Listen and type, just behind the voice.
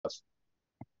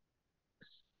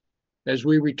As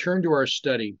we return to our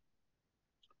study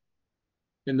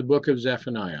in the book of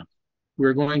Zephaniah,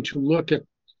 we're going to look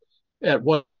at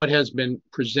what has been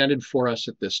presented for us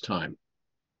at this time.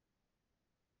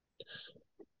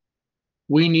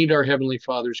 We need our Heavenly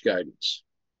Father's guidance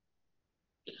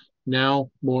now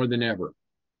more than ever.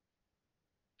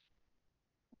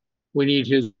 We need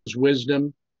His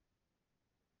wisdom,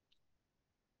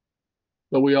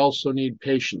 but we also need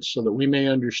patience so that we may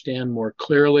understand more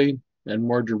clearly and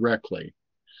more directly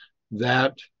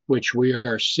that which we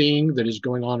are seeing that is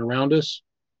going on around us,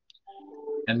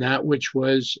 and that which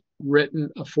was written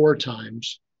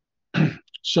aforetimes,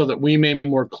 so that we may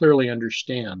more clearly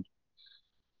understand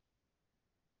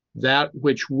that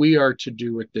which we are to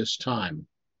do at this time.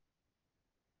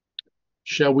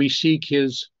 Shall we seek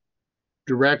His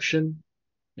direction?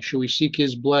 Shall we seek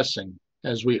His blessing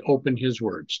as we open His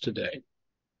words today?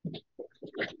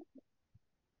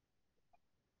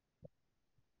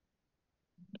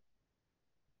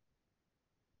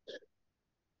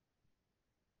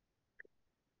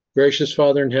 Gracious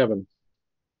Father in heaven,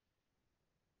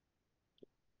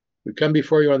 we come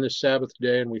before you on this Sabbath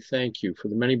day, and we thank you for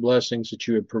the many blessings that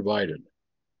you have provided.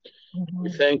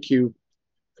 We thank you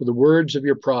for the words of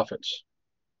your prophets,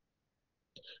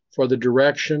 for the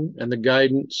direction and the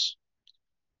guidance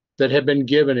that have been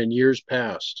given in years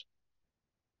past.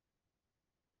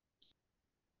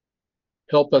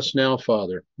 Help us now,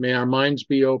 Father. May our minds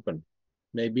be open.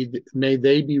 May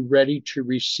they be ready to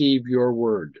receive your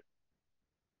word.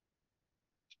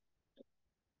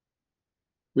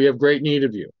 We have great need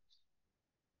of you.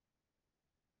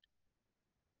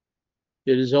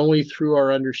 It is only through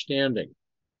our understanding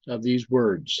of these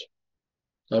words,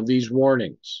 of these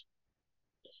warnings,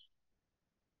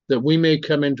 that we may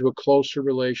come into a closer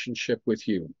relationship with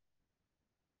you.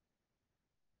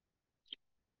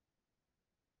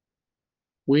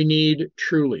 We need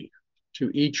truly to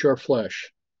eat your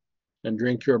flesh and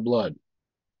drink your blood,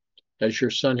 as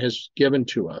your Son has given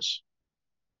to us,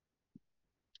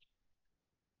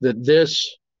 that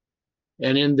this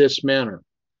and in this manner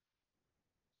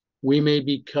we may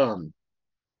become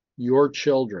your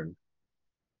children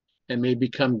and may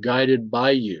become guided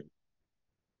by you,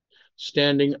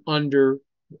 standing under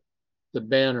the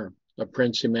banner of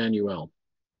Prince Emmanuel.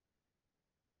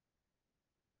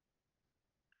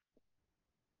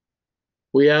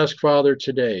 We ask, Father,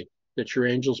 today that your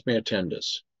angels may attend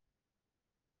us.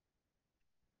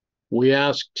 We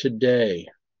ask today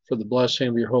for the blessing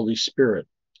of your Holy Spirit,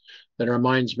 that our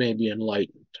minds may be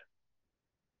enlightened.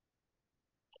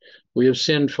 We have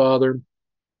sinned, Father.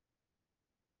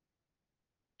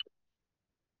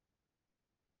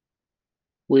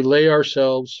 We lay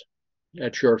ourselves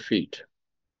at your feet.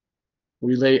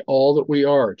 We lay all that we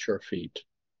are at your feet.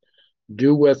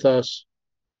 Do with us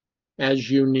as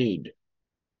you need,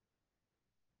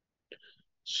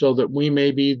 so that we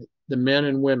may be the men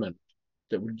and women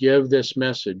that would give this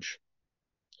message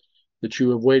that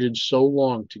you have waited so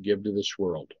long to give to this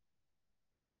world.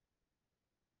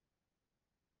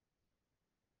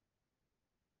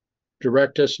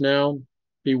 Direct us now.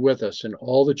 Be with us in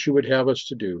all that you would have us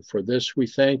to do. For this we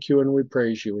thank you and we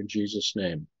praise you in Jesus'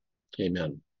 name.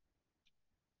 Amen.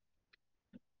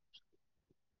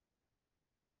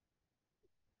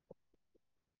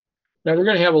 Now we're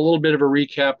going to have a little bit of a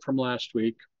recap from last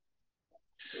week,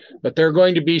 but there are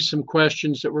going to be some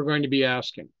questions that we're going to be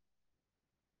asking.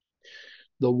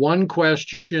 The one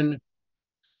question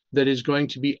that is going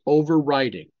to be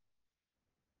overriding,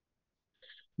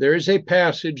 there is a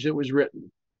passage that was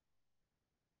written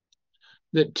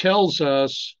that tells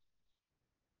us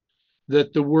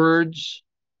that the words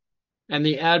and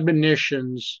the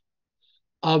admonitions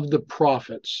of the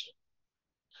prophets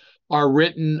are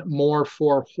written more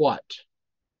for what?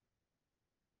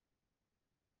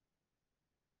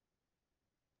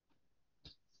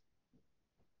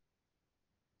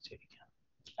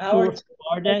 Our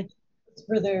day. It's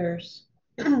for theirs.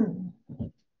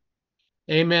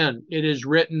 Amen. It is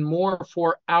written more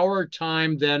for our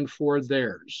time than for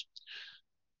theirs.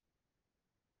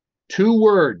 Two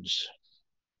words.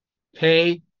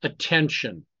 Pay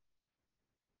attention.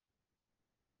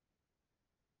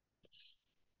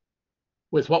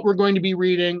 With what we're going to be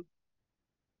reading,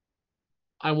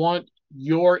 I want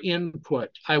your input.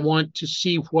 I want to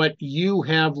see what you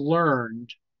have learned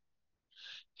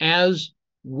as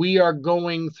we are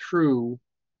going through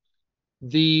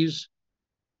these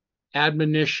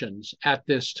admonitions at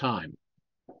this time.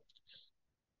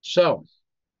 So,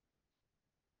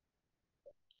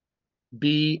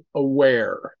 be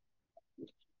aware.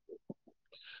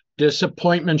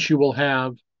 Disappointments you will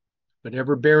have, but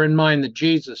ever bear in mind that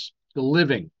Jesus, the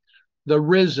living, the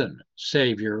risen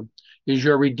Savior, is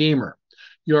your Redeemer,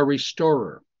 your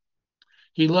Restorer.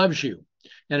 He loves you,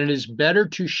 and it is better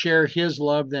to share his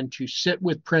love than to sit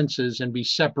with princes and be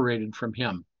separated from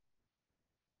him.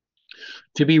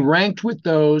 To be ranked with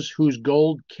those whose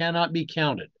gold cannot be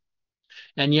counted,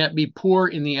 and yet be poor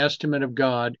in the estimate of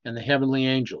God and the heavenly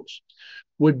angels,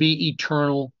 would be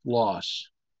eternal loss.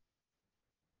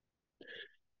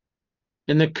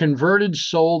 In the converted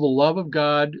soul, the love of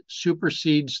God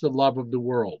supersedes the love of the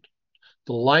world.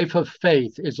 The life of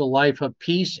faith is a life of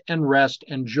peace and rest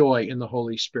and joy in the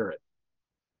Holy Spirit.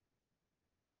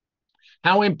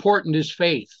 How important is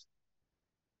faith?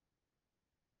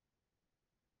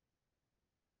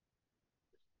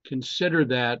 Consider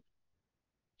that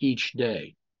each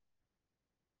day.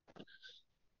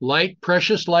 Light,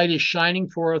 precious light, is shining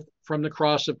forth from the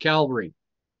cross of Calvary.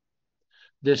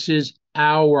 This is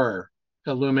our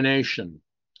illumination.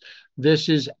 This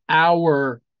is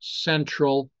our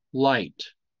central light.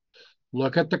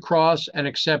 Look at the cross and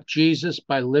accept Jesus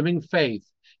by living faith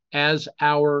as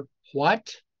our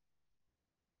what?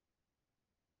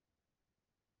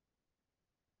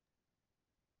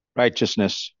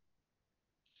 Righteousness.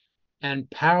 And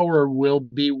power will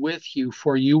be with you,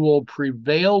 for you will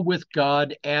prevail with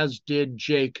God as did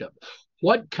Jacob.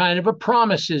 What kind of a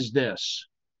promise is this?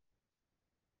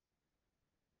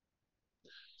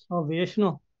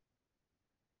 Salvational.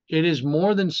 It is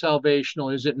more than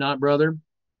salvational, is it not, brother?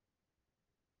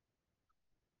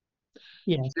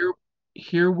 Yes.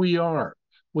 Here we are.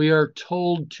 We are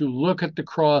told to look at the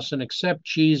cross and accept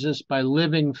Jesus by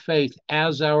living faith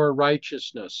as our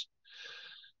righteousness.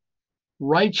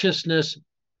 Righteousness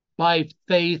by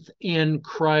faith in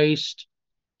Christ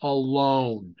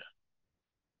alone.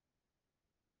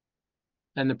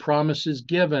 And the promise is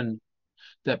given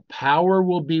that power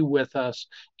will be with us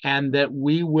and that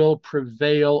we will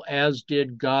prevail as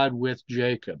did God with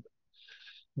Jacob.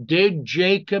 Did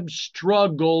Jacob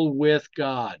struggle with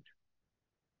God?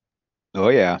 Oh,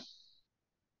 yeah.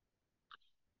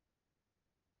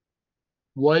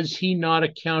 Was he not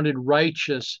accounted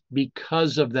righteous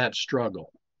because of that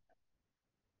struggle?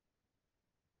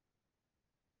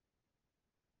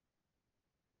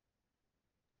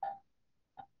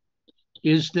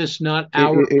 Is this not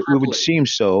our It would privilege? seem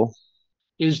so.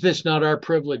 Is this not our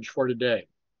privilege for today?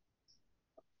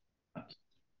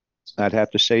 I'd have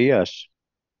to say yes.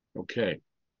 Okay.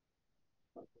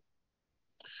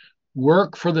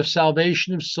 Work for the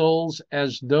salvation of souls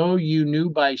as though you knew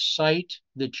by sight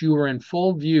that you were in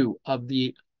full view of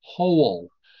the whole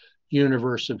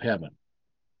universe of heaven.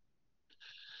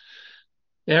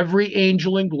 Every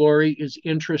angel in glory is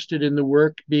interested in the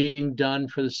work being done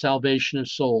for the salvation of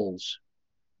souls.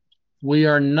 We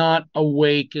are not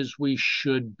awake as we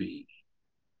should be.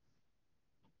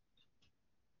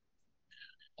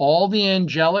 All the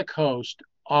angelic host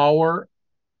are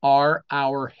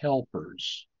our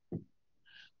helpers.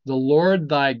 The Lord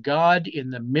thy God in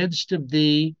the midst of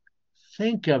thee,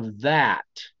 think of that,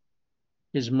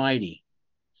 is mighty.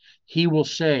 He will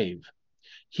save.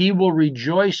 He will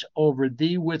rejoice over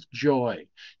thee with joy.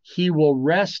 He will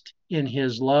rest in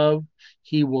his love.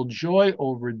 He will joy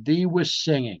over thee with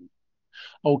singing.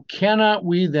 Oh, cannot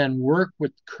we then work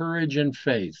with courage and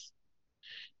faith?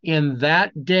 In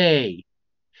that day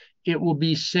it will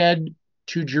be said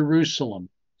to Jerusalem,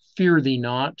 fear thee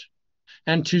not,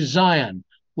 and to Zion,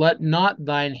 let not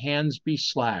thine hands be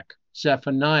slack.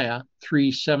 Zephaniah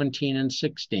 3:17 and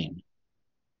 16.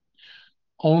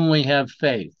 Only have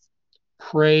faith,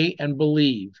 pray and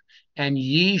believe, and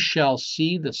ye shall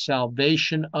see the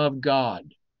salvation of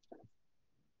God.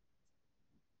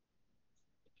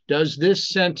 Does this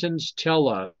sentence tell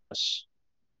us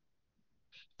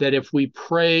that if we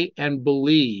pray and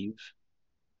believe,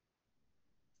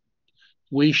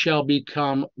 we shall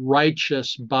become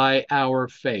righteous by our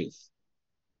faith?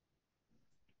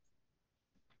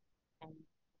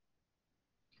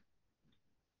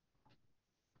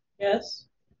 Yes.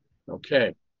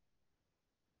 Okay.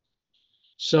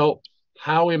 So,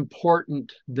 how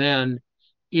important then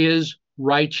is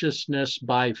righteousness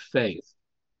by faith?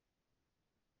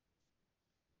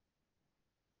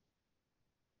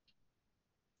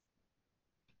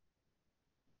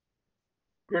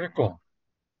 Critical.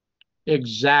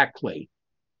 Exactly.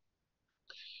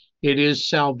 It is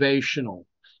salvational.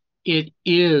 It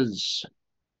is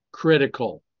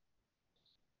critical.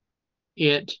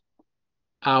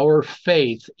 Our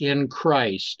faith in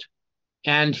Christ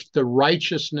and the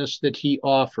righteousness that he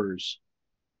offers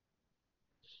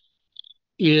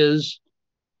is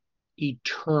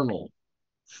eternal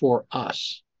for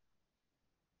us.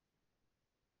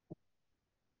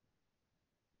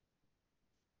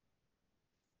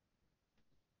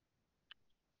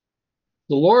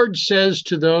 The Lord says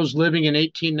to those living in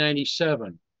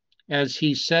 1897, as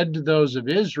he said to those of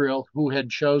Israel who had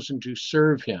chosen to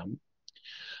serve him,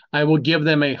 I will give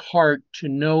them a heart to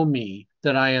know me,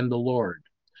 that I am the Lord.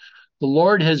 The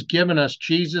Lord has given us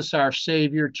Jesus, our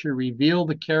Savior, to reveal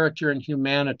the character and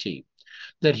humanity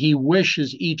that he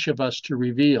wishes each of us to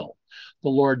reveal. The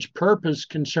Lord's purpose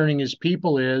concerning his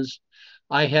people is,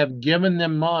 I have given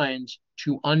them minds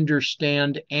to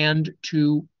understand and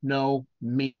to know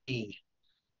me.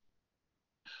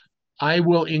 I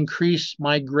will increase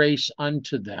my grace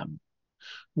unto them.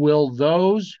 Will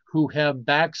those who have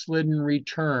backslidden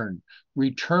return?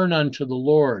 Return unto the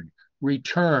Lord.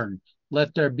 Return,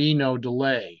 let there be no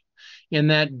delay. In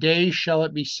that day shall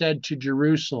it be said to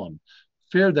Jerusalem,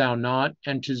 fear thou not,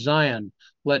 and to Zion,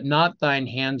 let not thine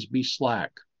hands be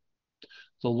slack.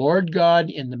 The Lord God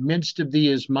in the midst of thee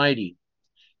is mighty,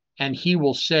 and he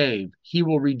will save. He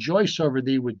will rejoice over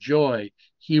thee with joy.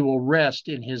 He will rest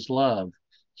in his love.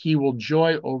 He will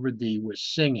joy over thee with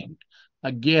singing.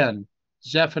 Again,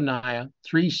 Zephaniah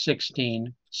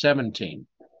 3:16, 17.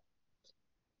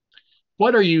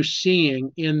 What are you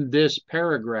seeing in this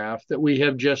paragraph that we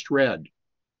have just read?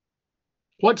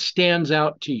 What stands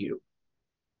out to you?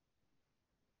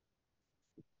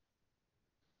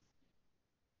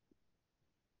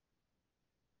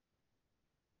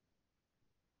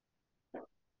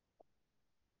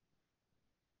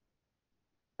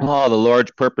 Oh, the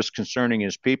Lord's purpose concerning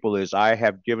his people is, I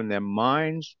have given them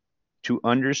minds to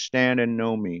understand and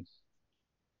know me.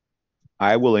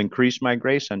 I will increase my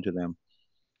grace unto them.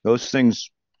 Those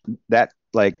things that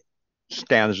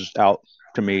stands out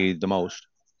to me the most.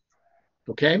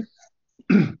 Okay.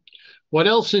 What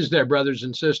else is there, brothers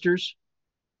and sisters?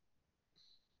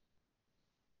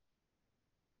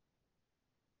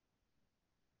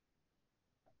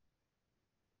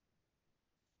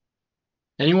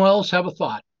 Anyone else have a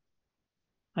thought?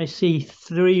 I see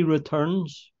 3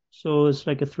 returns, so it's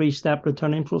like a 3-step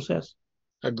returning process.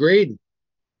 Agreed.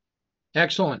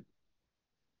 Excellent.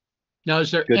 Now,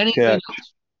 is there Good anything catch.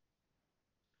 else?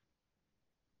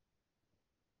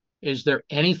 Is there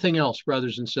anything else,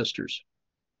 brothers and sisters?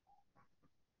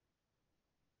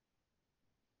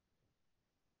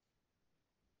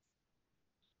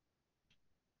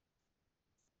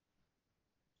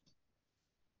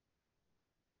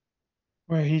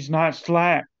 Where he's not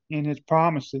slack in his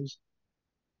promises.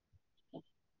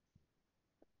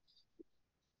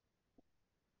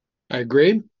 I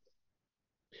agree.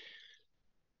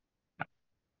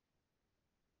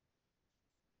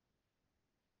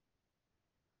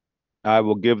 I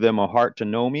will give them a heart to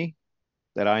know me,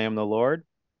 that I am the Lord.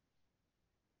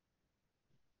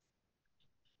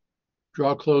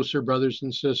 Draw closer, brothers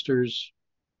and sisters.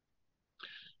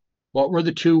 What were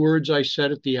the 2 words I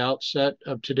said at the outset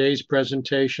of today's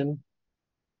presentation?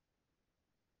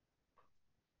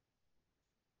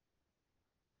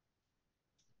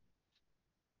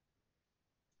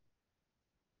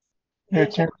 I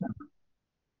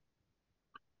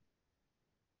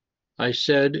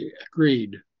said,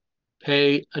 agreed,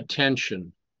 pay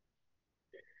attention.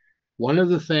 One of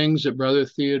the things that Brother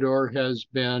Theodore has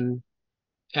been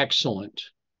excellent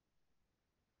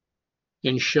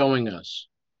in showing us,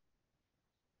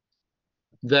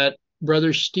 that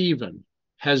Brother Stephen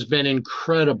has been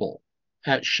incredible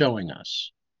at showing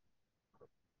us.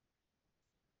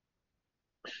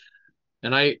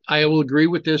 And I will agree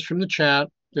with this from the chat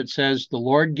that says, the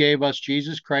Lord gave us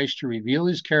Jesus Christ to reveal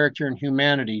his character and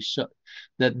humanity so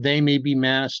that they may be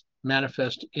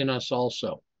manifest in us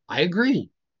also. I agree.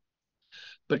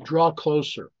 But draw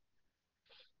closer.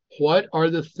 What are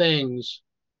the things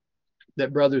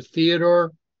that Brother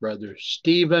Theodore, Brother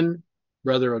Stephen,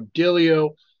 Brother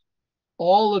Odilio,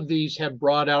 all of these have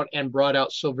brought out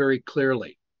so very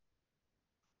clearly?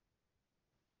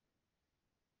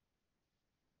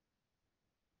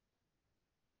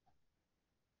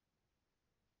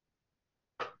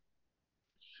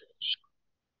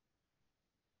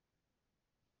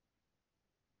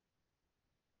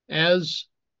 As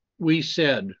we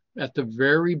said at the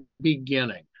very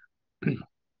beginning,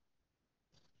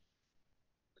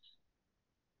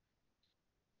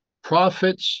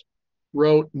 prophets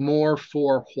wrote more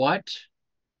for what?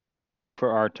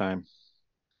 For our time.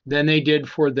 Than they did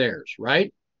for theirs,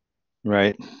 right?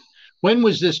 Right. When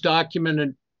was this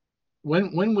documented?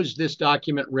 When was this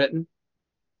document written?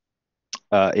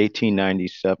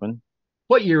 1897.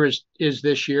 What year is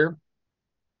this year?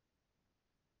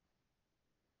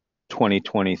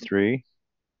 2023.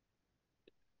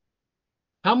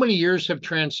 How many years have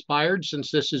transpired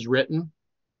since this is written?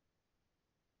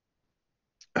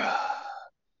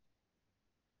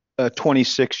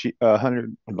 26,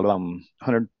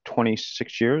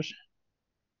 126 years.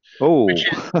 Oh,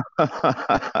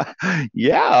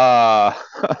 yeah.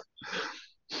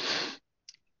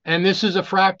 And this is a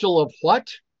fractal of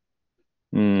what?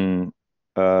 Mm,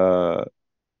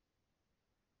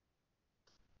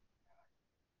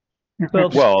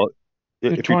 well,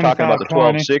 if you're talking about the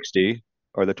 1260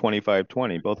 or the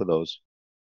 2520, both of those.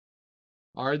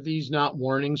 Are these not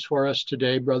warnings for us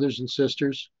today, brothers and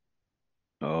sisters?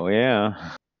 Oh,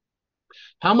 yeah.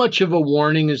 How much of a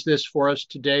warning is this for us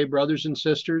today, brothers and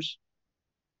sisters?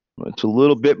 It's a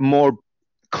little bit more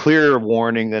clear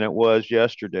warning than it was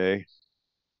yesterday.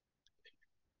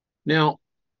 Now,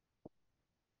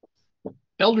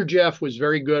 Elder Jeff was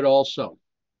very good also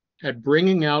at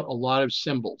bringing out a lot of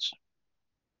symbols.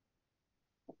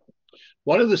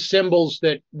 One of the symbols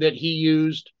that he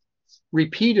used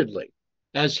repeatedly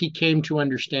as he came to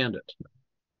understand it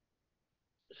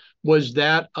was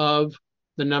that of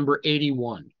the number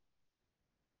 81.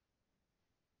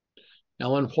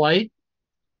 Ellen White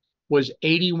was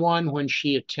 81 when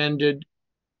she attended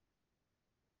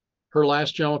her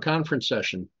last General Conference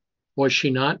session, was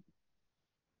she not?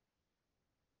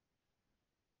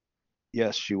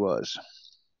 Yes, she was.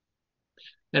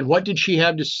 And what did she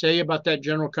have to say about that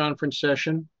General Conference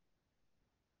session?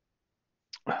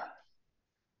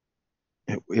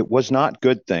 It was not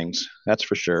good things, that's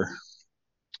for sure.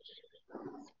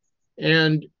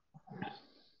 And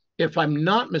if I'm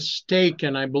not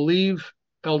mistaken, I believe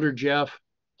Elder Jeff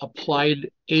applied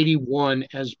 81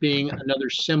 as being another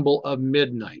symbol of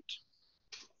midnight.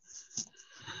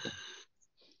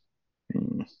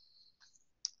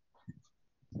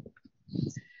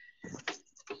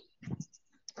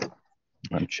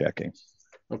 I'm checking.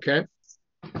 Okay.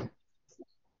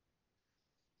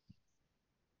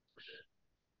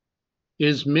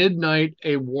 Is midnight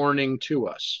a warning to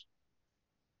us?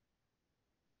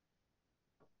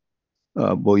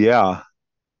 Well, yeah.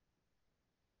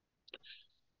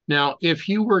 Now, if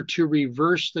you were to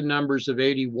reverse the numbers of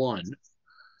 81,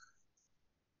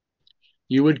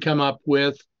 you would come up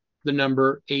with the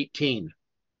number 18.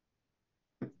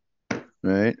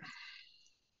 Right.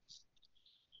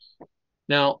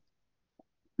 Now,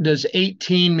 does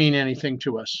 18 mean anything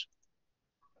to us?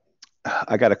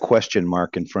 I got a question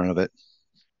mark in front of it.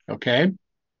 Okay.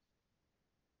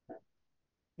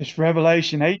 It's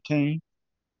Revelation 18.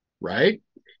 Right.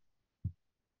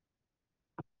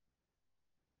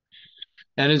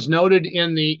 And as noted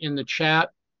in the chat,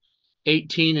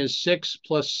 18 is 6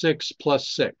 plus 6 plus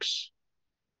 6.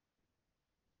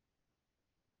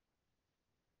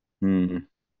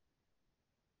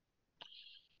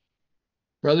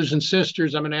 Brothers and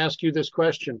sisters, I'm going to ask you this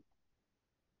question.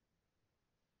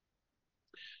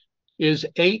 Is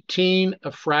 18 a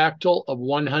fractal of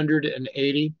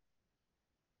 180?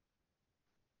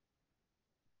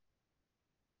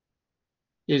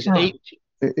 Is Sure. 18?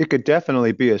 It could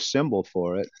definitely be a symbol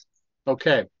for it.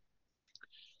 Okay.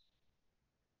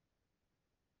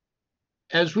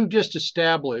 As we've just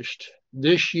established,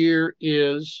 this year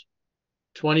is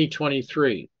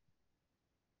 2023,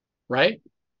 right?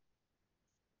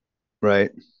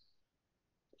 Right.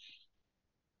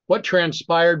 What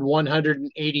transpired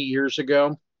 180 years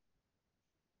ago?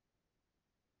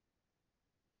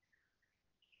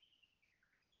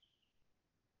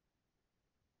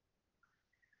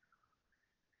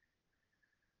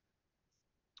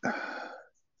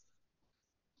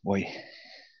 Boy,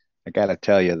 I got to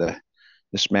tell you,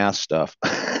 this math stuff.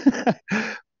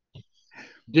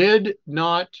 Did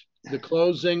not the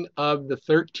closing of the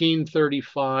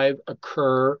 1335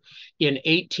 occur in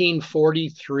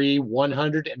 1843,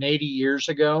 180 years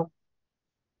ago?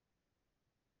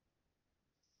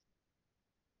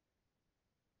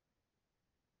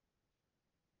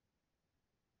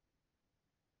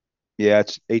 Yeah,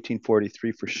 it's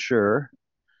 1843 for sure.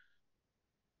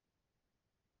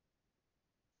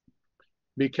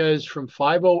 Because from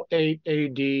 508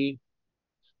 AD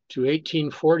to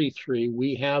 1843,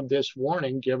 we have this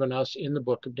warning given us in the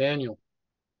book of Daniel.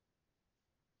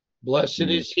 Blessed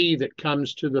is he that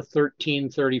comes to the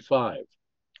 1335.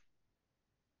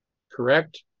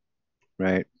 Correct?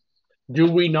 Right. Do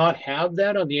we not have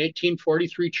that on the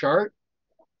 1843 chart?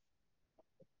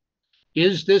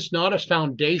 Is this not a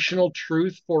foundational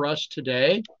truth for us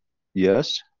today?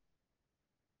 Yes.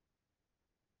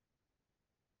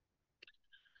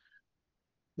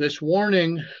 This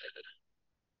warning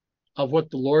of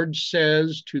what the Lord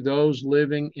says to those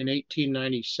living in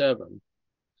 1897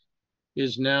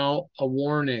 is now a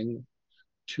warning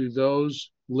to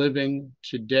those living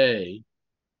today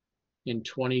in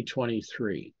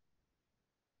 2023.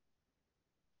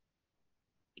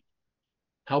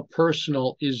 How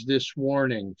personal is this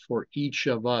warning for each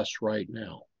of us right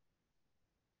now?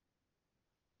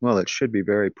 Well, it should be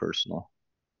very personal.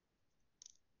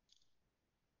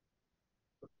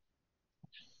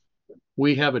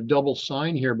 We have a double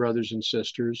sign here, brothers and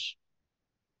sisters.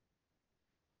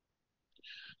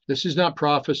 This is not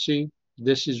prophecy.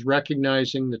 This is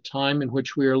recognizing the time in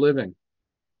which we are living.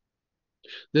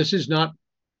 This is not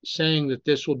saying that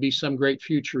this will be some great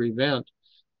future event.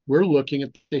 We're looking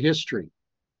at the history.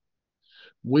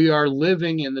 We are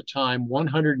living in the time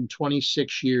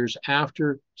 126 years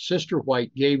after Sister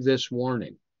White gave this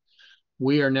warning.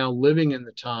 We are now living in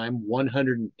the time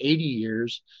 180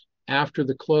 years after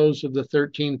the close of the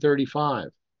 1335.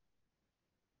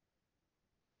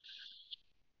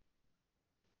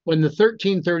 When the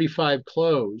 1335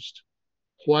 closed,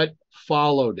 what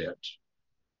followed it?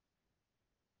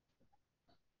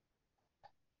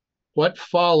 What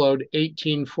followed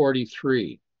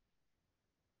 1843?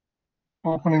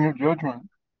 Opening of judgment.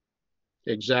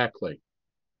 Exactly.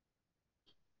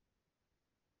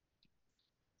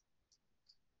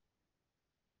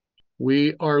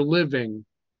 We are living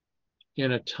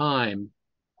in a time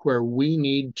where we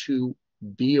need to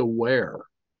be aware.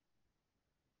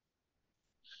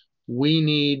 We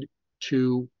need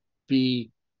to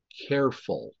be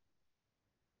careful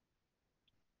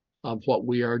of what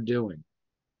we are doing.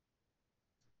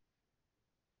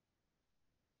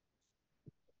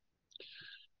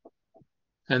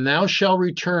 And thou shalt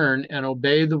return and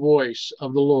obey the voice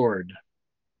of the Lord,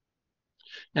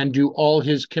 and do all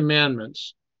his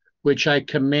commandments, which I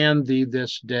command thee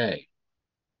this day.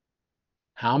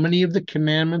 How many of the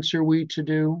commandments are we to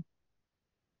do?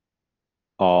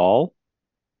 All.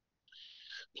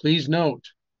 Please note,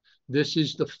 this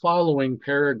is the following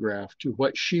paragraph to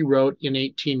what she wrote in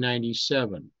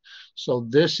 1897. So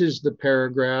this is the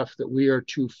paragraph that we are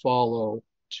to follow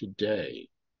today.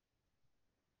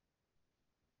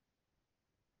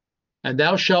 And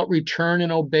thou shalt return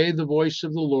and obey the voice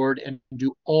of the Lord, and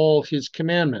do all his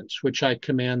commandments, which I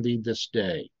command thee this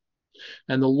day.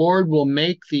 And the Lord will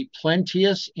make thee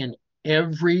plenteous in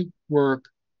every work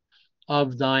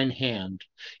of thine hand,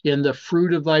 in the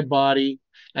fruit of thy body,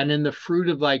 and in the fruit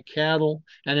of thy cattle,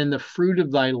 and in the fruit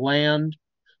of thy land,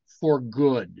 for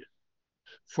good.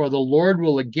 For the Lord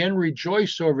will again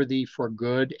rejoice over thee for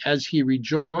good, as he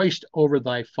rejoiced over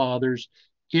thy fathers,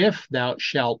 if thou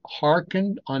shalt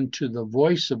hearken unto the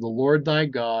voice of the Lord thy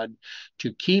God,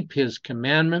 to keep his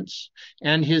commandments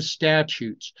and his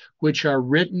statutes, which are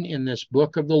written in this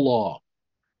book of the law.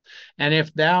 And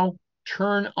if thou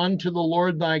turn unto the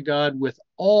Lord thy God with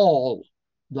all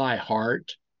thy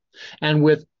heart, and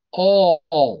with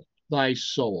all thy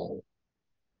soul,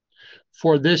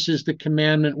 for this is the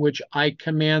commandment which I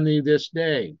command thee this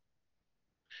day.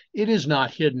 It is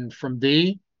not hidden from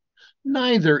thee,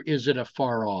 neither is it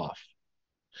afar off.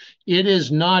 It is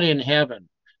not in heaven,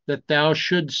 that thou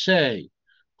shouldst say,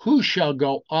 who shall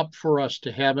go up for us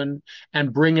to heaven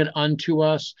and bring it unto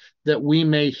us, that we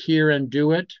may hear and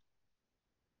do it?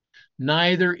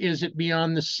 Neither is it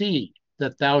beyond the sea,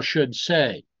 that thou shouldst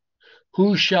say,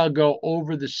 who shall go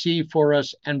over the sea for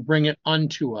us and bring it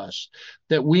unto us,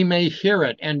 that we may hear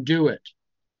it and do it?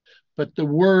 But the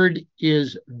word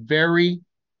is very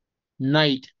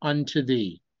nigh unto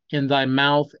thee, in thy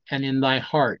mouth and in thy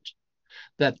heart,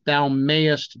 that thou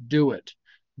mayest do it.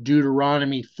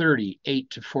 Deuteronomy 30,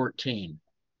 8-14.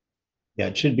 Yeah,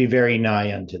 it should be very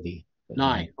nigh unto thee.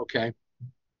 Nigh, okay.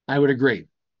 I would agree.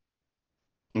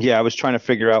 Yeah, I was trying to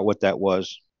figure out what that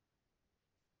was.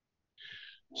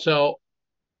 So,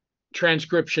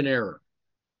 transcription error.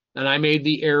 And I made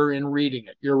the error in reading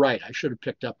it. You're right. I should have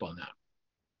picked up on that.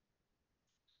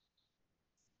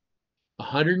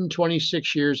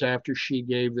 126 years after she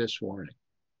gave this warning,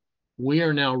 we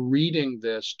are now reading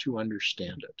this to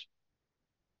understand it.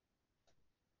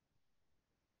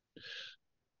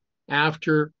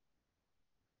 After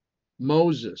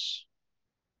Moses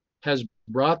has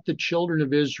brought the children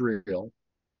of Israel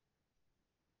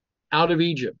out of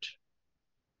Egypt,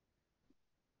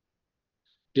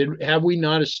 have we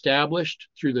not established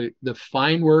through the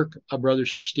fine work of Brother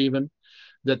Stephen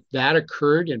that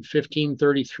occurred in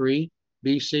 1533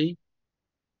 BC?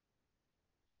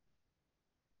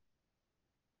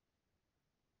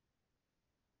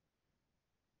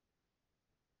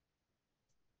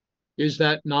 Is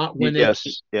that not when yes,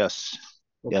 they... Yes.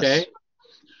 Okay. Yes.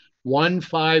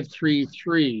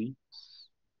 1533,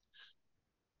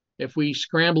 if we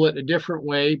scramble it a different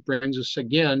way, brings us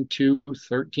again to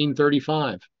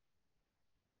 1335.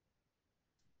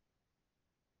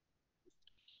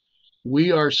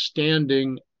 We are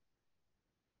standing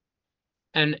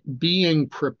and being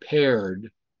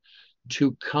prepared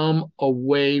to come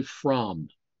away from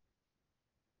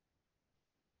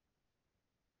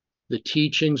the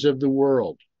teachings of the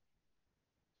world,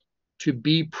 to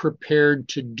be prepared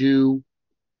to do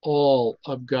all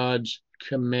of God's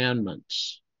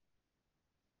commandments,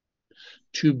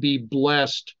 to be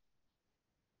blessed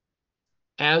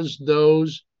as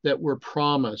those that were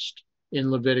promised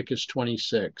in Leviticus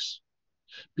 26.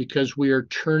 Because we are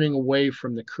turning away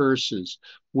from the curses,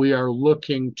 we are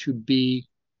looking to be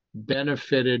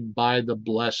benefited by the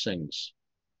blessings.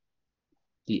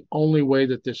 The only way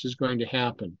that this is going to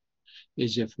happen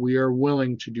is if we are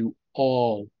willing to do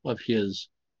all of his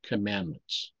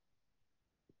commandments.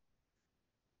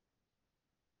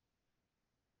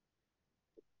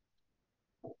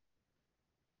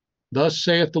 Thus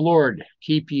saith the Lord,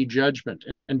 keep ye judgment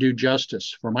and do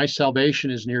justice, for my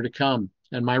salvation is near to come,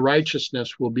 and my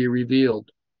righteousness will be revealed.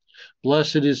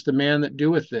 Blessed is the man that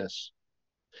doeth this,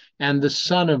 and the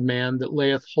Son of Man that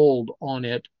layeth hold on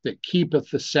it, that keepeth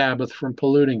the Sabbath from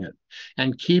polluting it,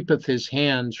 and keepeth his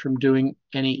hands from doing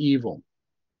any evil.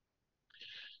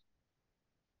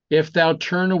 If thou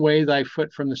turn away thy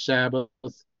foot from the Sabbath,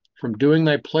 from doing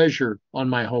thy pleasure on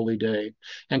my holy day,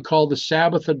 and call the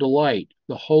Sabbath a delight,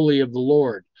 the holy of the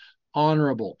Lord,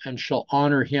 honorable, and shall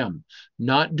honor him,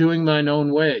 not doing thine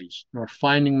own ways, nor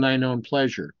finding thine own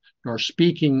pleasure, nor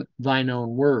speaking thine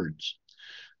own words,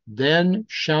 then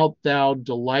shalt thou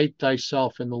delight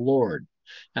thyself in the Lord,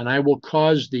 and I will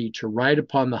cause thee to ride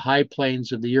upon the high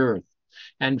plains of the earth,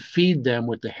 and feed them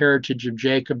with the heritage of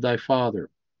Jacob thy father.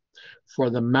 For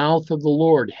the mouth of the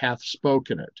Lord hath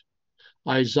spoken it.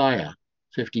 Isaiah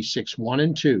 56, 1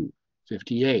 and 2,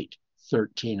 58,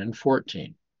 13 and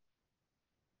 14.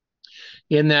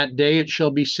 In that day it shall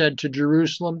be said to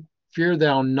Jerusalem, fear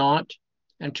thou not,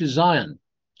 and to Zion,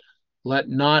 let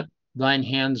not thine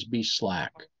hands be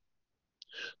slack.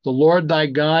 The Lord thy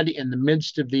God in the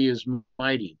midst of thee is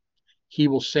mighty. He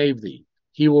will save thee.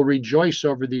 He will rejoice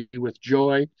over thee with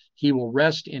joy. He will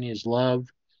rest in his love.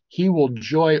 He will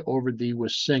joy over thee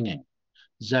with singing.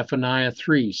 Zephaniah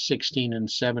 3, 16 and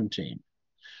 17.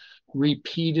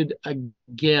 Repeated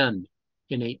again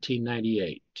in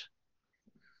 1898.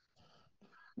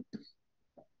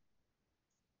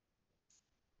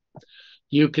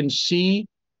 You can see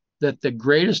that the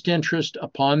greatest interest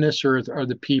upon this earth are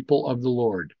the people of the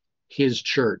Lord, his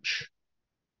church.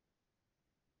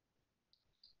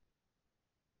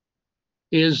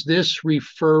 Is this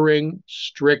referring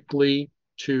strictly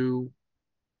to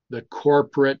the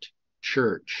corporate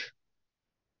church?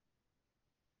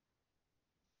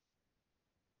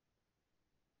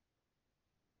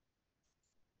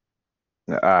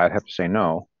 I'd have to say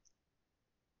no.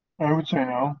 I would say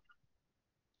no.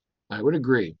 I would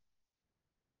agree.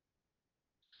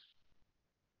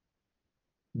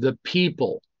 The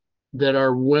people that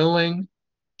are willing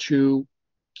to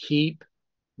keep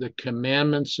the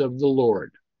commandments of the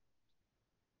Lord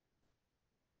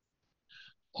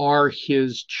are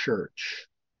his church.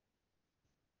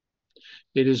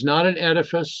 It is not an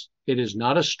edifice. It is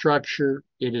not a structure.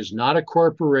 It is not a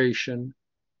corporation.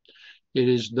 It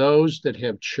is those that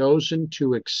have chosen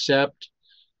to accept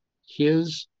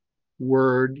his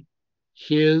word,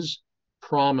 his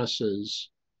promises,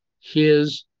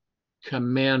 his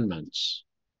commandments,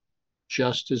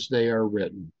 just as they are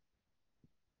written.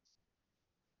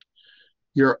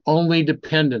 Your only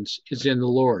dependence is in the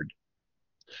Lord.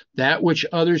 That which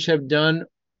others have done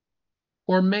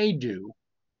or may do,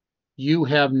 you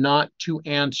have not to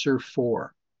answer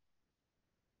for.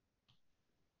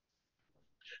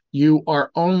 You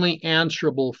are only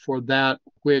answerable for that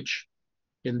which,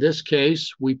 in this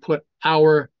case, we put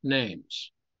our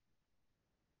names.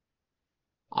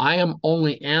 I am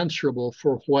only answerable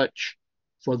for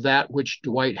that which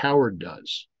Dwight Howard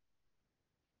does.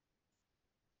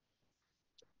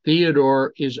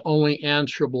 Theodore is only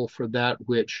answerable for that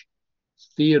which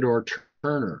Theodore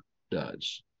Turner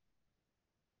does.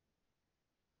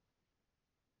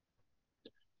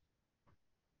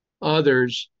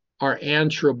 Others are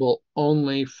answerable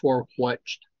only for what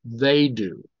they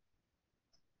do.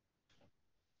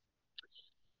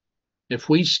 If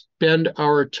we spend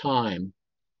our time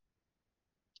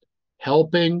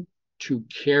helping to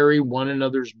carry one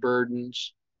another's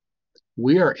burdens,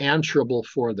 we are answerable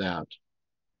for that.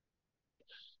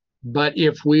 But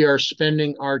if we are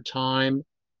spending our time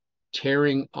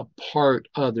tearing apart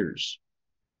others,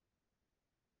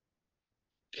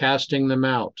 casting them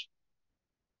out,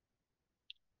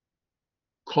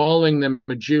 calling them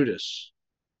a Judas,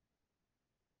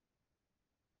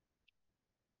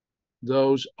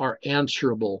 those are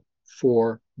answerable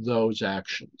for those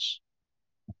actions.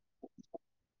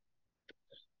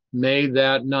 May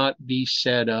that not be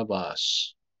said of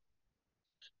us.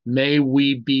 May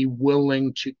we be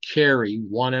willing to carry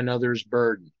one another's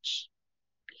burdens,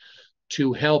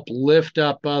 to help lift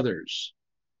up others,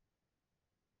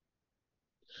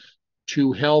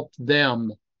 to help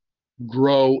them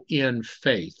grow in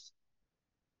faith.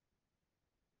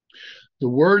 The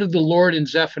word of the Lord in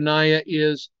Zephaniah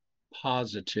is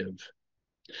positive.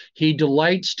 He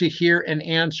delights to hear and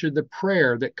answer the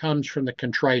prayer that comes from the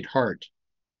contrite heart.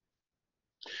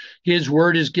 His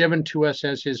word is given to us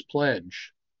as his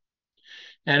pledge.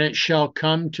 And it shall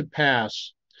come to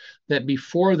pass that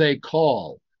before they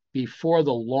call, before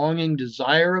the longing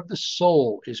desire of the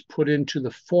soul is put into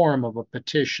the form of a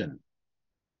petition,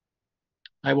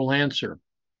 I will answer.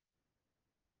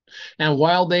 And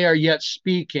while they are yet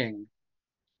speaking,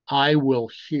 I will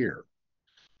hear.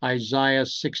 Isaiah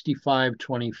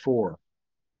 65:24.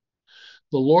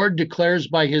 The Lord declares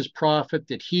by his prophet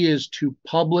that he is to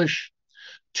publish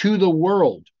to the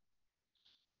world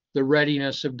the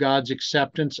readiness of God's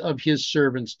acceptance of his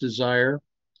servant's desire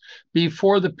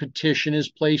before the petition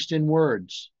is placed in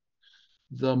words.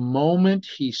 The moment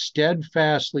he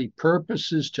steadfastly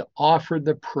purposes to offer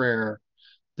the prayer,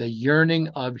 the yearning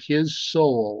of his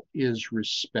soul is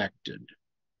respected.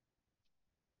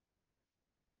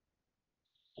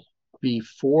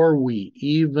 Before we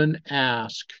even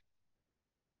ask,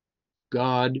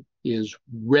 God is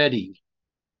ready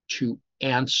to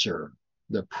answer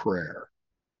the prayer.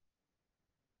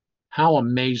 How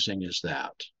amazing is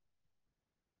that?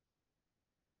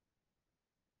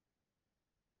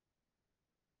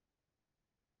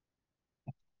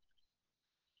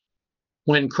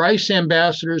 When Christ's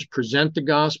ambassadors present the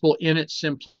gospel in its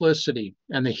simplicity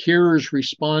and the hearers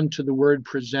respond to the word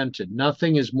presented,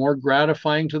 nothing is more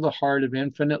gratifying to the heart of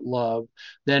infinite love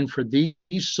than for these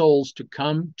souls to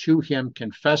come to him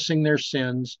confessing their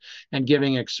sins and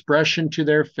giving expression to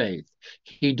their faith.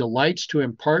 He delights to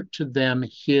impart to them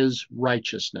his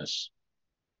righteousness.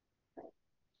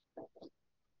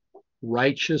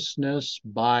 Righteousness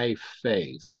by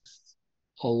faith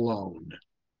alone.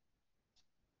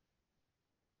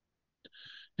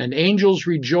 And angels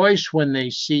rejoice when they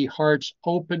see hearts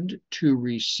opened to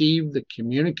receive the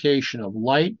communication of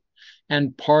light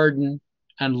and pardon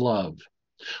and love.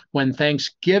 When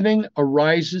thanksgiving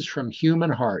arises from human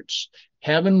hearts,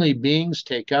 heavenly beings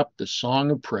take up the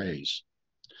song of praise.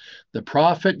 The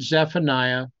prophet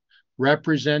Zephaniah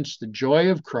represents the joy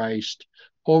of Christ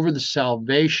over the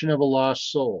salvation of a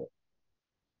lost soul.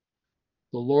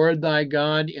 The Lord thy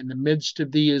God in the midst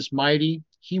of thee is mighty.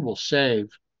 He will save.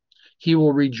 He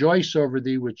will rejoice over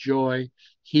thee with joy.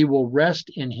 He will rest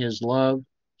in his love.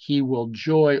 He will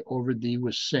joy over thee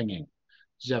with singing.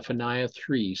 Zephaniah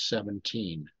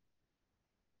 3:17.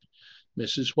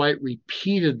 Mrs. White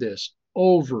repeated this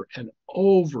over and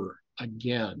over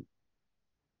again.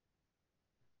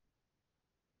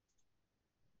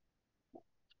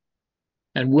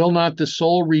 And will not the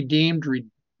soul redeemed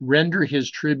render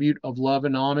his tribute of love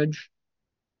and homage?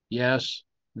 Yes,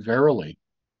 verily.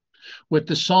 With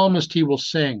the psalmist he will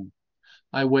sing,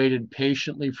 I waited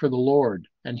patiently for the Lord,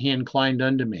 and he inclined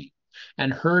unto me,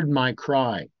 and heard my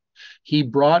cry. He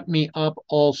brought me up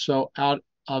also out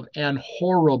of an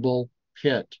horrible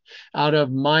pit, out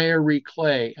of miry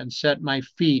clay, and set my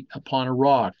feet upon a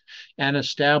rock, and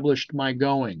established my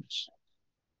goings.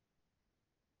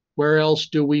 Where else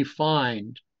do we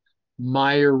find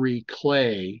miry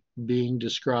clay being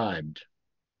described?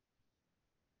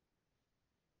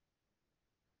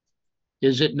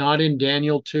 Is it not in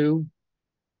Daniel 2?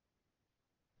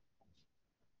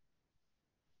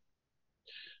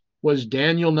 Was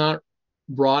Daniel not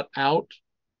brought out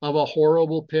of a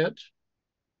horrible pit?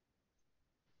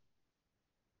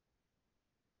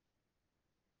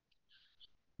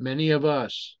 Many of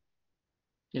us,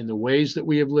 in the ways that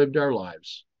we have lived our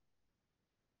lives,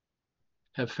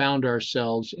 have found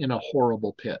ourselves in a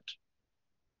horrible pit,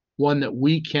 one that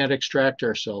we can't extract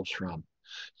ourselves from.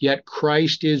 Yet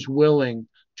Christ is willing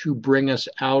to bring us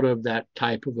out of that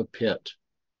type of a pit.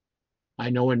 I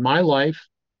know in my life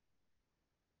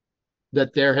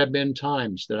that there have been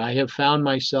times that I have found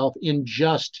myself in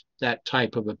just that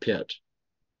type of a pit,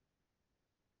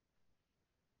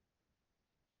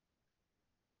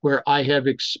 where I have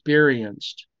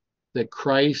experienced that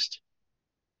Christ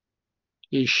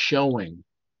is showing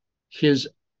his,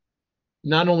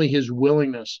 not only his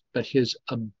willingness, but his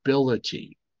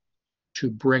ability to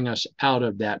bring us out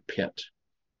of that pit.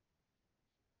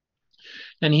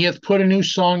 And he hath put a new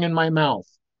song in my mouth,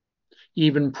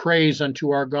 even praise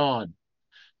unto our God.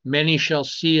 Many shall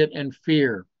see it and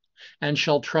fear, and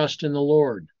shall trust in the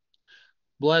Lord.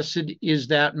 Blessed is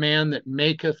that man that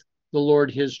maketh the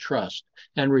Lord his trust,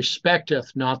 and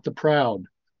respecteth not the proud,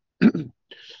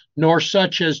 nor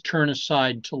such as turn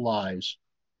aside to lies.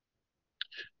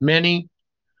 Many,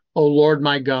 O Lord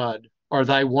my God, are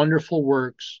thy wonderful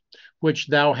works which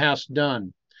thou hast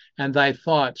done, and thy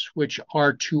thoughts which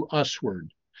are to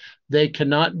usward. They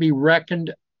cannot be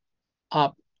reckoned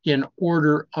up in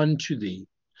order unto thee.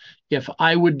 If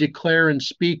I would declare and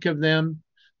speak of them,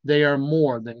 they are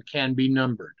more than can be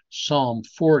numbered. Psalm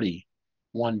 40,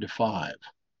 1-5.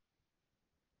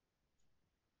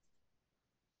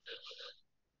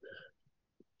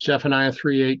 Zephaniah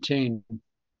 3:18.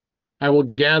 I will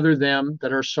gather them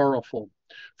that are sorrowful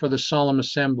for the solemn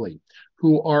assembly,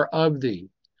 who are of thee,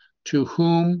 to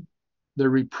whom the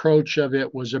reproach of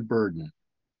it was a burden.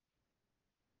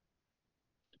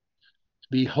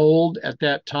 Behold, at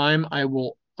that time I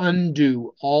will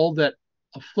undo all that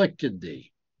afflicted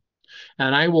thee,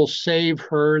 and I will save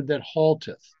her that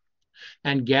halteth,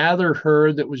 and gather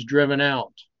her that was driven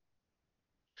out.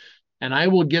 And I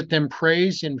will get them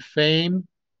praise and fame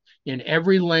in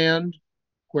every land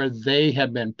where they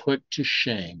have been put to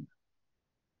shame.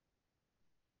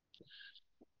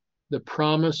 The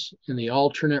promise in the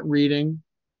alternate reading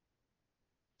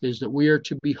is that we are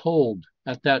to behold,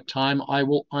 at that time I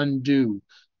will undo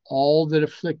all that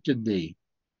afflicted thee,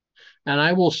 and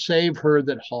I will save her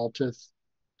that halteth,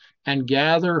 and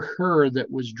gather her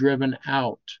that was driven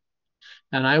out,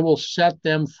 and I will set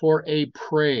them for a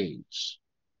praise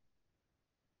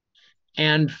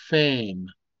and fame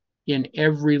in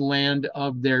every land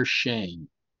of their shame.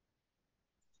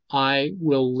 I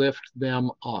will lift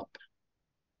them up.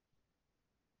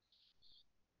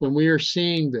 When we are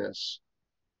seeing this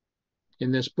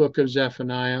in this book of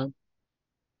Zephaniah,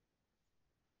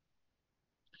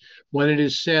 when it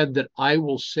is said that I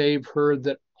will save her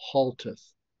that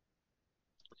halteth,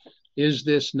 is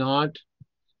this not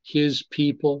his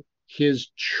people, his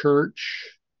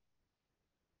church,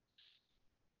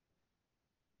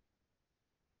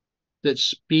 that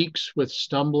speaks with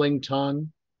stumbling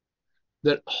tongue,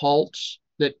 that halts,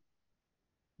 that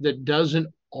doesn't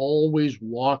always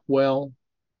walk well?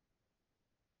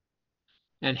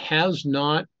 And has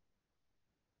not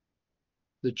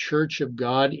the church of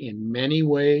God in many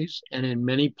ways and in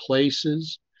many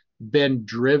places been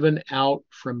driven out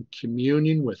from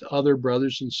communion with other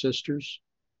brothers and sisters?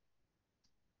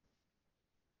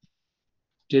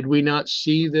 Did we not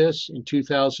see this in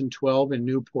 2012 in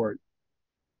Newport?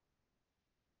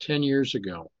 10 years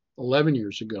ago, 11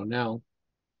 years ago now.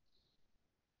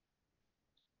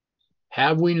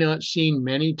 Have we not seen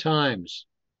many times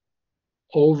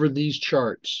over these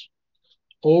charts,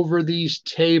 over these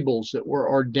tables that were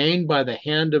ordained by the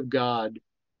hand of God,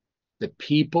 that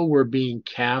people were being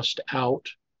cast out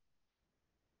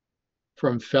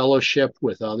from fellowship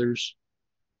with others?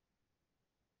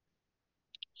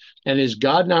 And is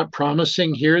God not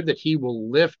promising here that he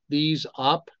will lift these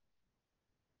up?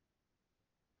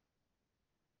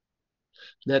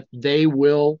 That they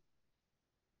will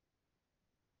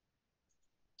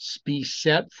be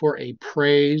set for a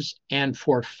praise and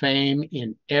for fame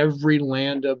in every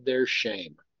land of their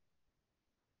shame?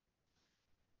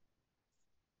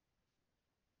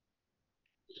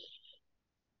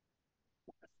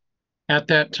 At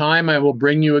that time I will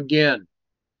bring you again,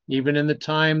 even in the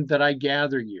time that I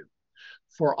gather you.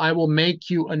 For I will make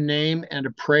you a name and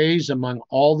a praise among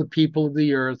all the people of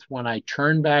the earth when I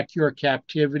turn back your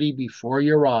captivity before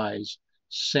your eyes,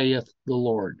 saith the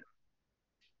Lord.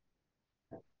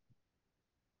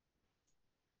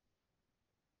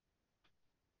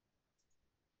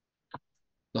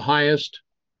 The highest,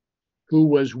 who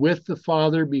was with the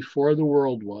Father before the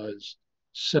world was,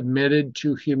 submitted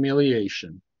to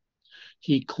humiliation.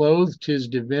 He clothed his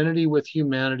divinity with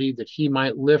humanity that he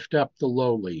might lift up the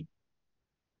lowly.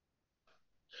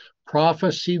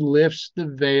 Prophecy lifts the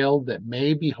veil that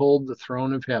may behold the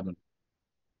throne of heaven,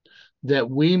 that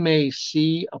we may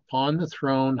see upon the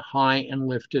throne high and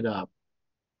lifted up.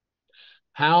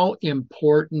 How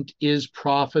important is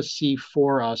prophecy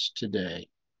for us today?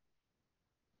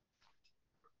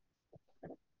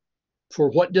 For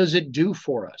what does it do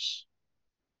for us?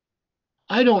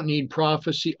 I don't need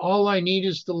prophecy. All I need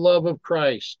is the love of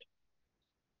Christ.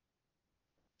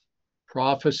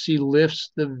 Prophecy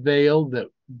lifts the veil that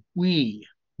we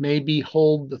may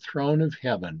behold the throne of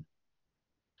heaven,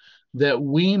 that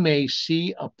we may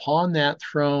see upon that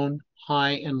throne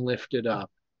high and lifted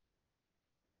up.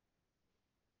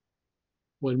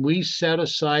 When we set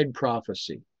aside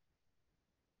prophecy,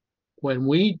 when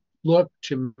we look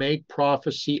to make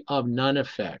prophecy of none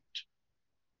effect,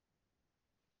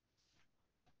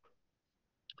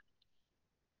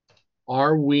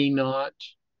 are we not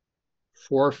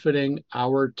forfeiting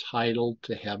our title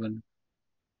to heaven?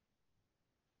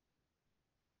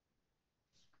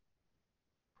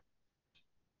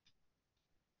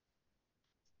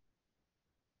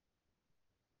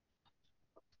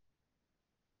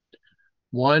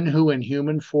 One who in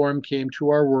human form came to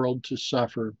our world to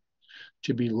suffer,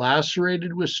 to be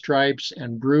lacerated with stripes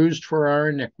and bruised for our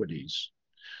iniquities.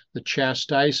 The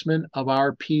chastisement of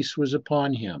our peace was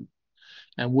upon him,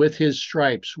 and with his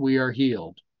stripes we are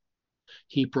healed.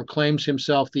 He proclaims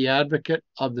himself the advocate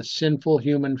of the sinful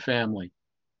human family.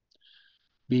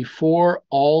 Before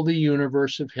all the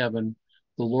universe of heaven,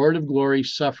 the Lord of glory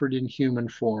suffered in human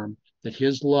form, that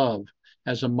his love,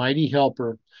 as a mighty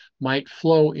helper, might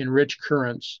flow in rich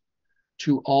currents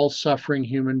to all suffering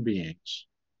human beings.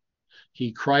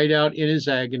 He cried out in his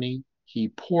agony. He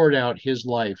poured out his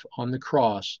life on the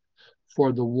cross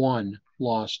for the one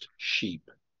lost sheep.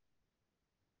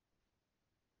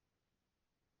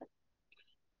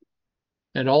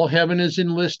 And all heaven is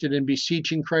enlisted in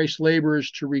beseeching Christ's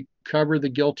laborers to recover the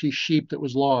guilty sheep that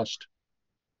was lost.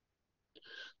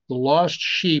 The lost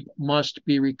sheep must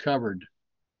be recovered.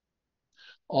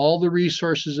 All the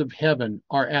resources of heaven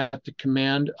are at the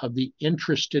command of the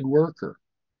interested worker,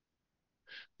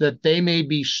 that they may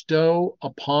bestow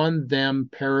upon them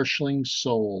perishing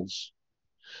souls.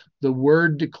 The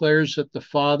word declares that the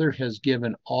Father has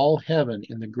given all heaven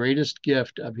in the greatest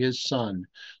gift of his Son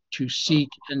to seek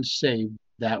and save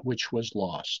that which was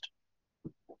lost.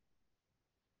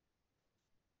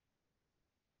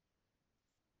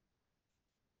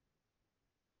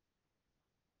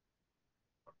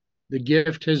 The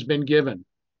gift has been given,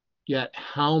 yet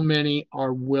how many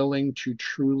are willing to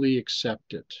truly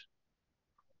accept it?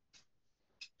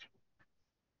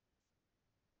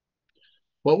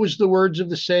 What was the words of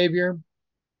the Savior?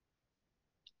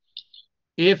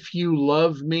 If you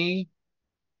love me,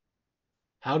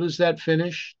 how does that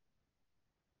finish?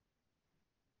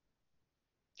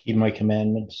 Keep my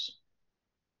commandments.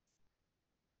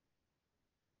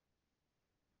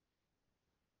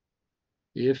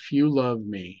 If you love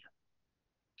me,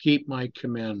 keep my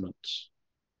commandments.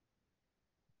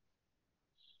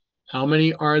 How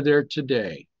many are there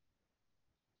today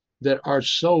that are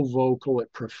so vocal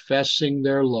at professing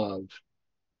their love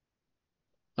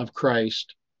of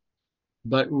Christ,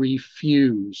 but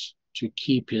refuse to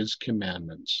keep his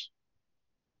commandments?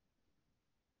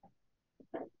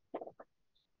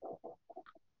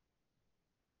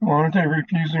 Well, aren't they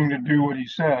refusing to do what he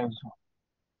says?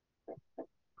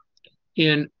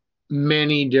 In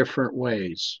many different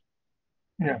ways.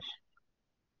 Yes.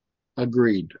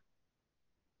 Agreed.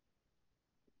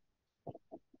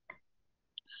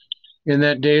 In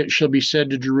that day it shall be said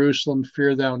to Jerusalem,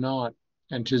 fear thou not,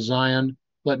 and to Zion,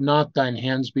 let not thine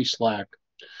hands be slack.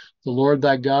 The Lord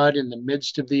thy God in the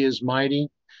midst of thee is mighty.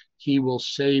 He will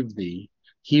save thee.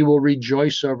 He will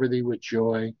rejoice over thee with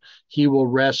joy. He will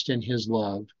rest in his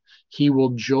love. He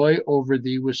will joy over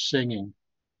thee with singing.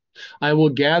 I will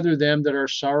gather them that are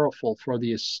sorrowful for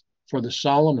the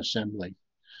solemn assembly,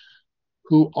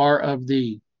 who are of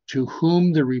thee, to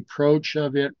whom the reproach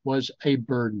of it was a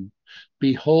burden.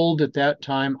 Behold, at that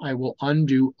time I will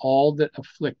undo all that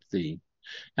afflict thee,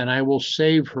 and I will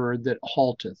save her that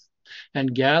halteth,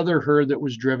 and gather her that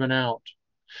was driven out.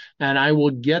 And I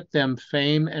will get them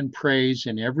fame and praise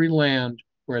in every land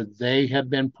where they have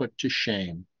been put to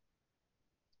shame.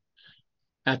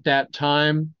 At that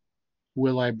time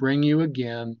will I bring you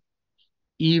again,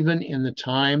 even in the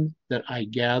time that I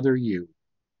gather you.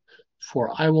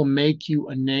 For I will make you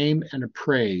a name and a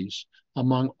praise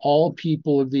among all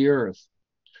people of the earth,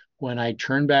 when I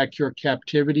turn back your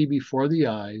captivity before the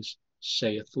eyes,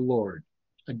 saith the Lord.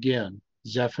 Again,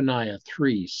 Zephaniah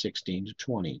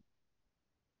 3:16-20.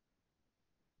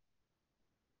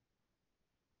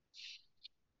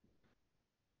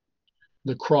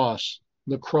 The cross,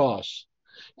 the cross.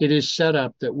 It is set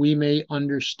up that we may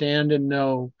understand and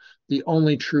know the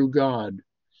only true God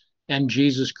and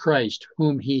Jesus Christ,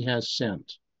 whom he has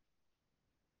sent.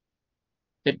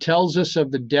 It tells us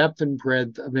of the depth and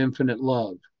breadth of infinite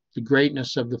love, the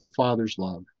greatness of the Father's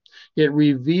love. It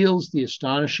reveals the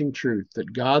astonishing truth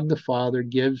that God the Father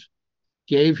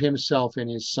gave himself in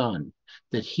his Son,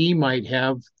 that he might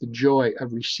have the joy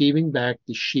of receiving back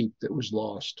the sheep that was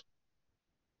lost.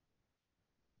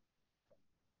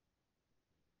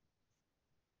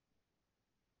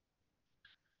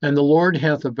 And the Lord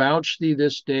hath avouched thee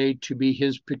this day to be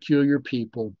his peculiar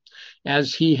people,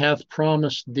 as he hath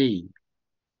promised thee,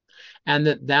 and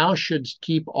that thou shouldst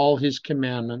keep all his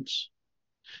commandments,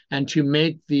 and to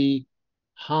make thee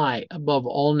high above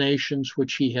all nations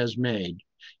which he has made,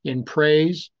 in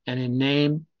praise and in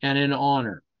name and in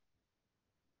honor.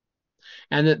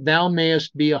 and that thou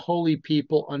mayest be a holy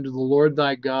people unto the Lord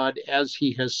thy God, as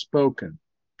he has spoken.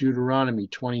 Deuteronomy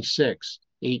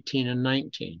 26:18 and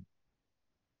 19.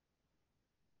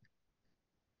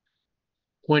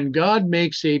 When God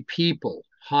makes a people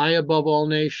high above all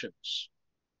nations,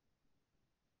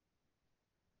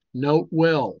 note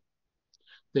well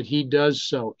that he does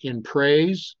so in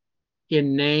praise,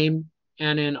 in name,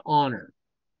 and in honor.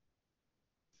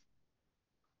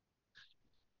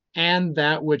 And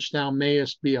that which thou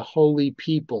mayest be a holy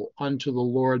people unto the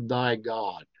Lord thy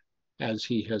God, as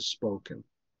he has spoken.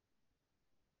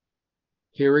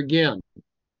 Here again,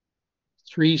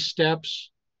 3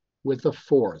 steps with a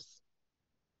 4th.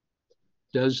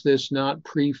 Does this not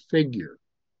prefigure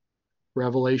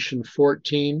Revelation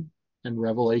 14 and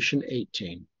Revelation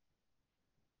 18?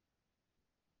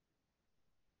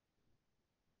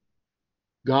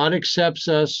 God accepts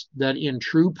us that in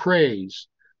true praise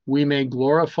we may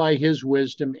glorify his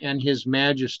wisdom and his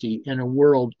majesty in a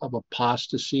world of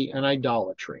apostasy and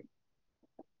idolatry.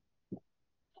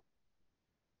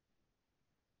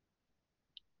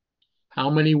 How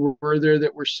many were there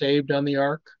that were saved on the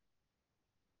ark?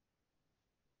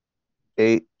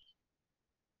 8.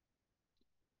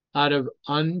 Out of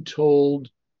untold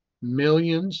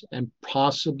millions and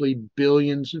possibly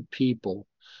billions of people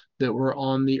that were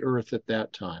on the earth at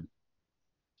that time.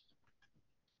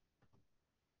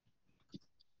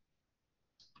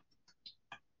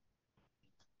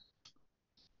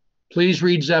 Please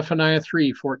read Zephaniah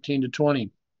 3:14 to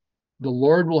 20. The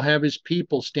Lord will have his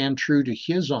people stand true to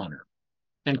his honor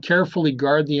and carefully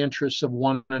guard the interests of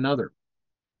one another.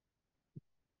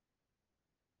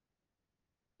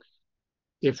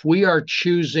 If we are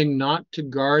choosing not to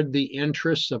guard the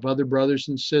interests of other brothers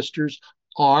and sisters,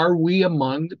 are we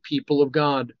among the people of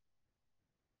God?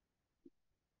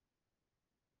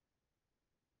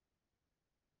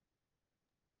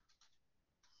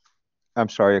 I'm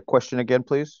sorry, a question again,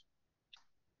 please?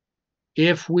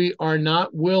 If we are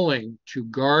not willing to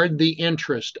guard the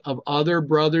interest of other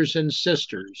brothers and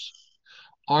sisters,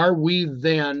 are we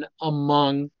then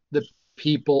among the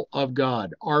people of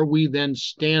God? Are we then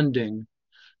standing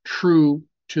true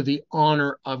to the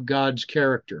honor of God's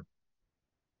character?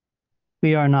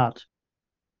 We are not.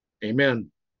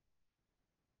 Amen.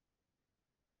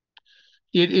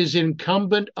 It is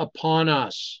incumbent upon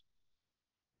us,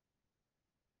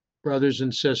 brothers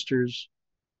and sisters,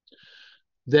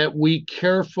 that we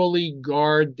carefully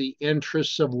guard the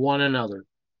interests of one another.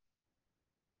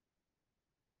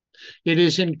 It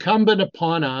is incumbent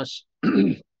upon us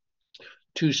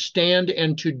to stand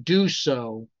and to do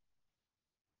so,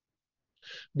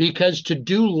 because to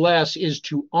do less is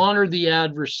to honor the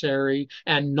adversary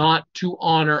and not to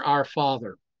honor our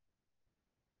Father.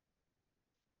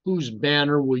 Whose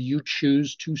banner will you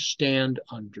choose to stand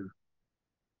under?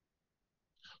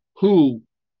 Who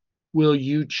will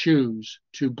you choose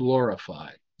to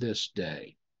glorify this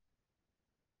day?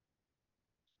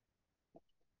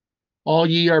 All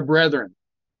ye are brethren,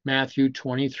 Matthew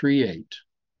 23:8.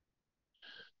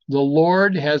 The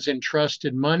Lord has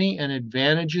entrusted money and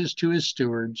advantages to his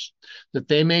stewards, that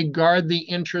they may guard the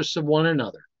interests of one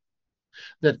another,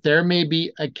 that there may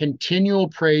be a continual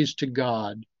praise to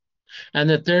God, and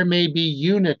that there may be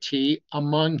unity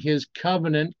among his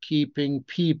covenant-keeping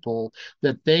people,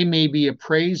 that they may be a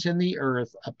praise in the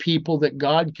earth, a people that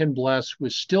God can bless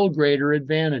with still greater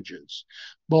advantages,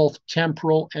 both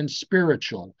temporal and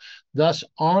spiritual, thus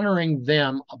honoring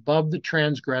them above the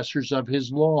transgressors of his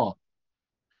law.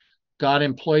 God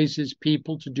employs his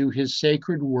people to do his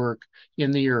sacred work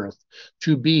in the earth,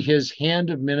 to be his hand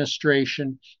of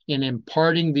ministration in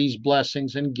imparting these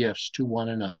blessings and gifts to one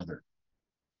another.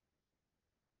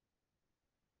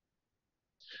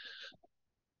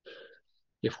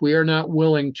 If we are not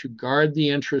willing to guard the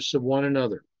interests of one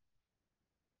another,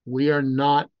 we are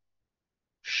not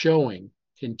showing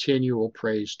continual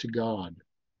praise to God.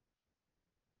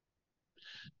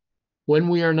 When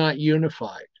we are not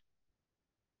unified,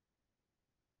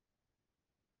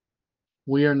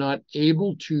 we are not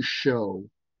able to show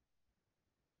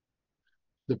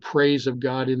the praise of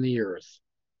God in the earth.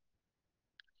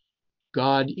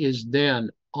 God is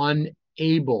then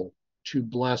unable to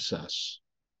bless us.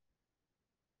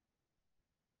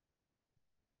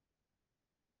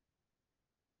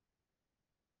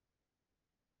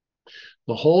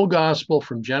 The whole gospel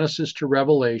from Genesis to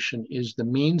Revelation is the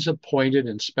means appointed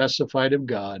and specified of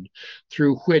God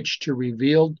through which to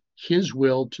reveal his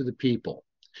will to the people,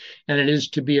 and it is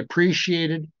to be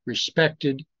appreciated,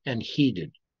 respected, and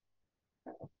heeded.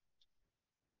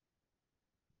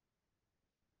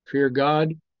 Fear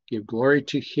God, give glory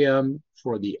to him,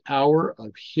 for the hour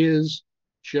of his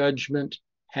judgment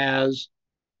has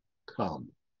come.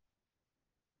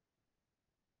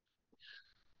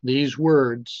 These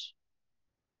words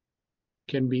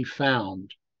can be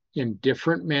found in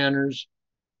different manners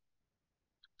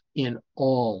in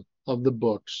all of the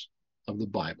books of the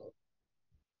Bible.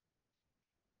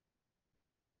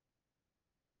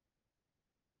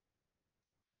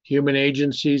 Human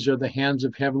agencies are the hands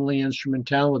of heavenly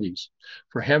instrumentalities,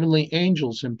 for heavenly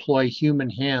angels employ human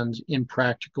hands in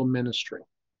practical ministry.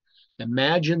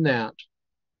 Imagine that.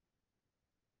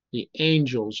 The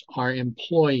angels are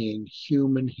employing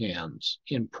human hands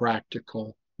in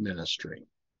practical ministry.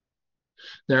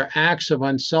 Their acts of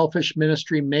unselfish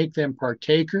ministry make them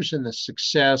partakers in the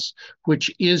success which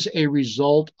is a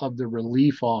result of the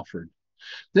relief offered.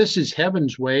 This is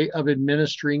heaven's way of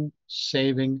administering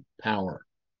saving power.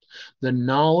 The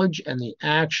knowledge and the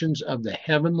actions of the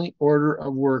heavenly order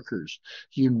of workers,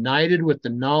 united with the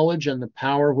knowledge and the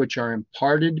power which are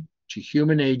imparted to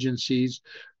human agencies,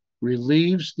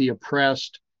 relieves the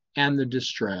oppressed and the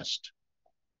distressed.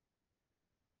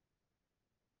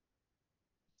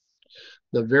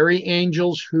 The very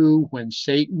angels who, when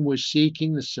Satan was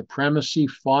seeking the supremacy,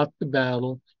 fought the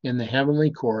battle in the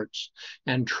heavenly courts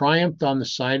and triumphed on the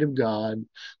side of God,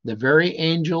 the very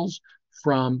angels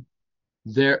from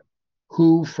their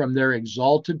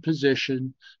exalted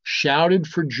position shouted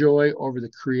for joy over the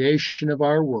creation of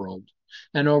our world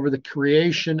and over the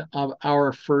creation of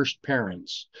our first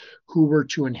parents who were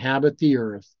to inhabit the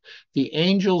earth, the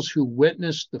angels who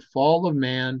witnessed the fall of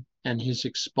man and his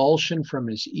expulsion from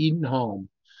his Eden home,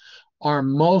 are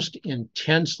most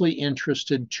intensely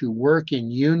interested to work in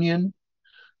union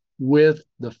with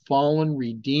the fallen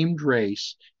redeemed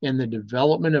race in the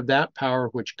development of that power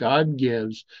which God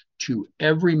gives to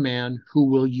every man who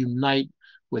will unite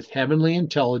with heavenly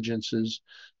intelligences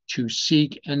to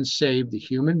seek and save the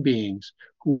human beings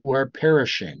who are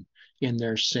perishing in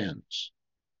their sins.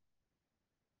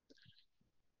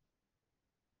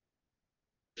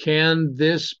 Can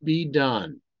this be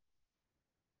done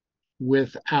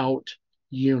without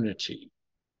unity?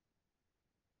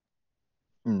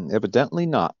 Evidently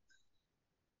not.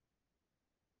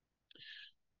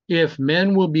 If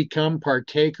men will become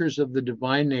partakers of the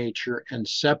divine nature and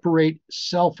separate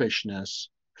selfishness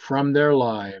from their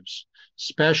lives,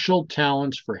 special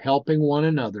talents for helping one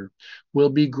another will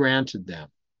be granted them.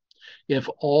 If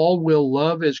all will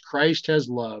love as Christ has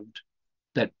loved,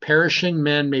 that perishing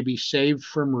men may be saved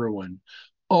from ruin,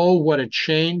 oh, what a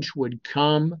change would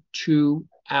come to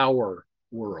our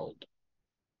world.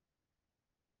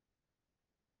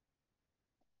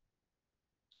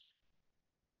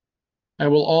 I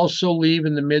will also leave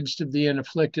in the midst of thee an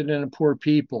afflicted and a poor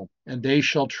people, and they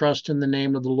shall trust in the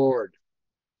name of the Lord.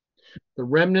 The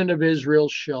remnant of Israel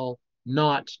shall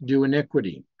not do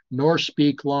iniquity, nor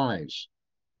speak lies.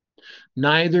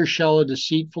 Neither shall a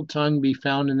deceitful tongue be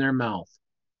found in their mouth.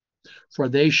 For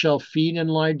they shall feed and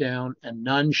lie down, and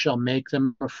none shall make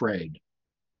them afraid.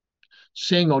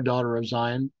 Sing, O daughter of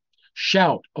Zion.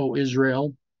 Shout, O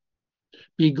Israel.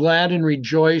 Be glad and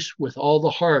rejoice with all the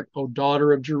heart, O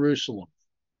daughter of Jerusalem.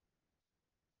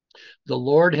 The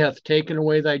Lord hath taken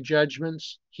away thy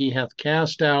judgments. He hath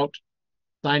cast out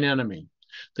thine enemy.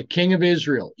 The King of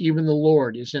Israel, even the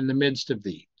Lord, is in the midst of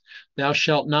thee. Thou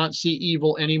shalt not see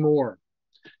evil any more.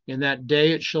 In that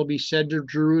day it shall be said to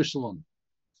Jerusalem,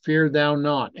 fear thou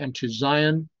not, and to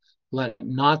Zion, let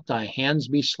not thy hands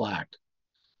be slack.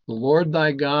 The Lord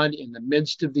thy God in the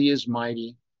midst of thee is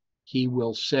mighty. He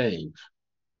will save.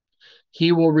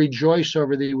 He will rejoice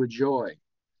over thee with joy.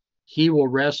 He will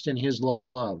rest in his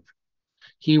love.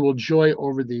 He will joy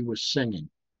over thee with singing.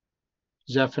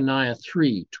 Zephaniah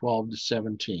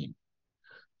 3:12-17.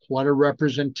 What a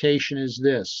representation is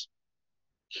this?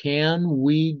 Can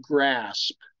we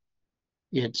grasp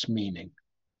its meaning?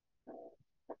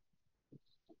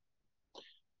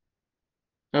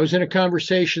 I was in a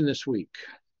conversation this week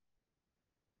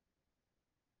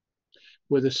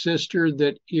with a sister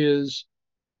that is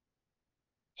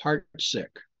heartsick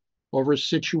over a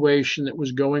situation that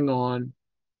was going on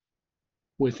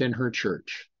within her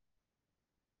church.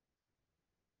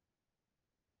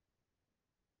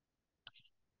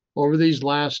 Over these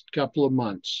last couple of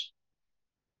months,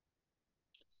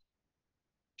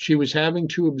 she was having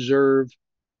to observe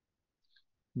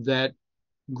that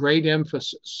great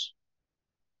emphasis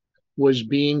was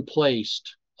being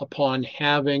placed upon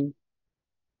having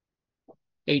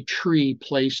a tree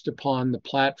placed upon the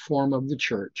platform of the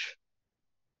church,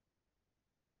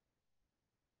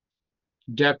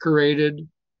 decorated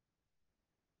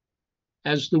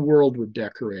as the world would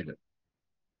decorate it.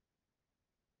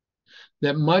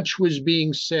 That much was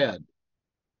being said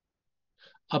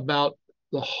about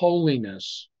the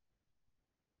holiness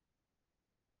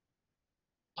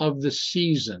of the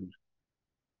season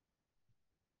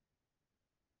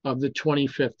of the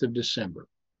 25th of December.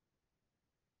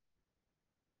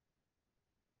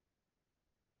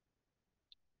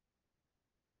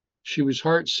 She was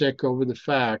heartsick over the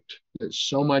fact that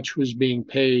so much was being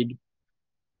paid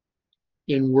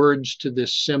in words to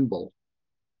this symbol,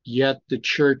 yet the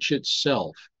church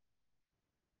itself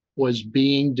was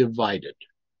being divided.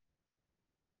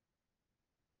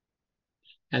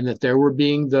 And that there were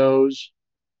being those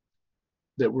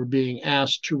that were being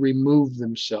asked to remove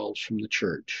themselves from the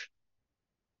church.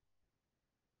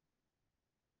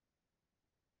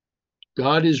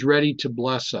 God is ready to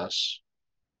bless us.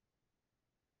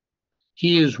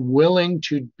 He is willing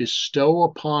to bestow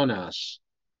upon us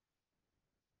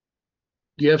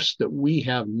gifts that we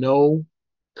have no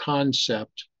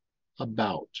concept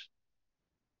about.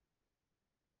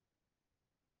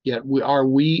 Yet are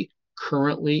we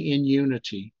currently in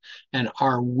unity, and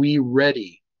are we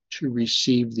ready to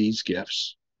receive these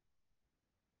gifts?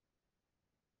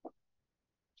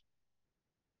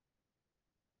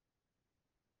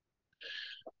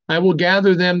 I will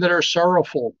gather them that are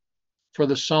sorrowful for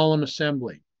the solemn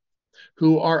assembly,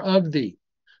 who are of thee,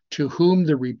 to whom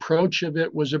the reproach of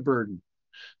it was a burden.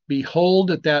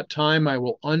 Behold, at that time I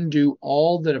will undo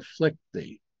all that afflict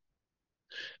thee,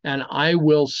 and I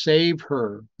will save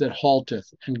her that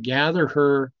halteth, and gather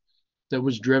her that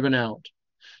was driven out.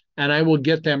 And I will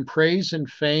get them praise and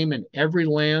fame in every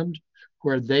land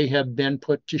where they have been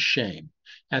put to shame.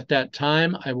 At that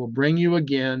time I will bring you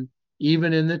again,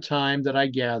 even in the time that I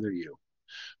gather you.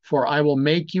 For I will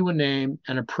make you a name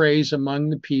and a praise among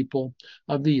the people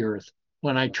of the earth,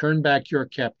 when I turn back your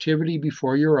captivity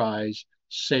before your eyes,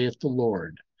 saith the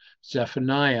Lord.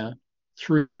 Zephaniah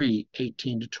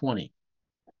 3:18-20.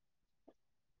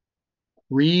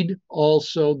 Read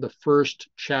also the first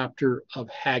chapter of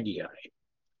Haggai.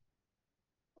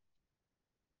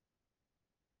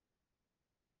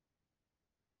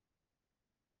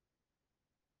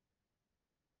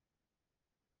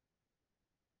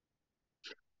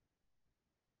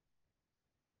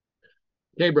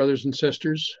 Okay, brothers and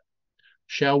sisters,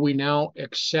 shall we now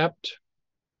accept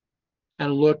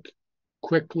and look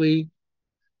quickly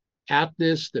at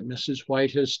this that Mrs.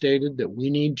 White has stated, that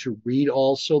we need to read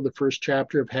also the first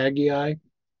chapter of Haggai?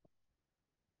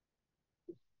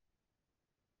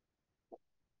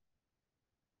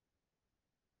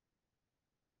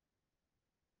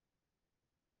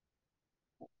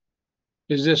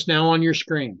 Is this now on your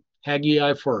screen?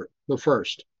 Haggai for the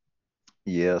first.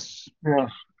 Yes. Yes.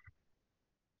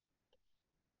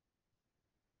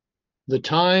 The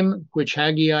time which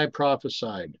Haggai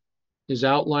prophesied is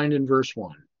outlined in verse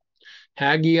 1.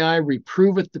 Haggai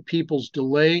reproveth the people's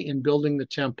delay in building the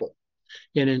temple,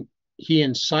 and he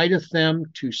inciteth them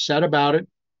to set about it.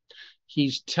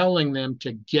 He's telling them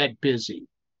to get busy.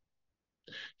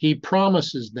 He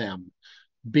promises them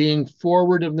being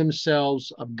forward of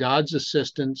themselves, of God's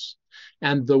assistance,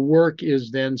 and the work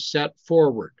is then set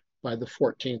forward by the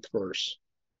 14th verse.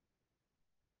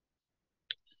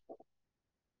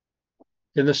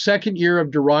 In the second year of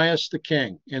Darius the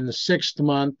king, in the 6th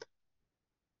month,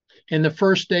 in the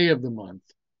first day of the month,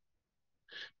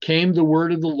 came the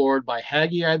word of the Lord by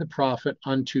Haggai the prophet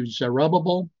unto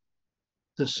Zerubbabel,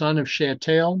 the son of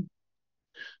Shealtiel,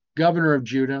 governor of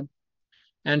Judah,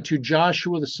 and to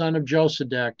Joshua the son of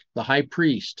Josedech, the high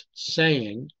priest,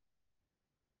 saying,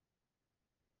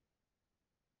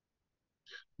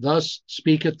 Thus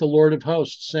speaketh the Lord of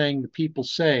hosts, saying, the people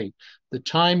say, the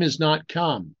time is not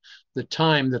come, the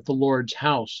time that the Lord's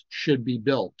house should be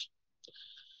built.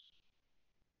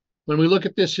 When we look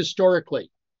at this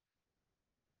historically,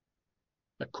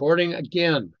 according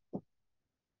again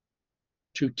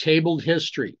to tabled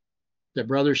history that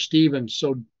Brother Stephen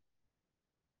so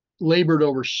labored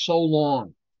over so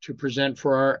long to present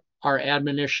for our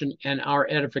admonition and our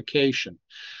edification,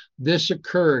 this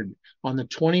occurred on the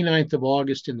 29th of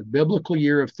August in the biblical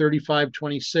year of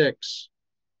 3526,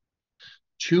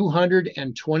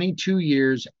 222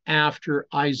 years after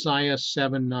Isaiah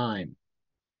 7:9.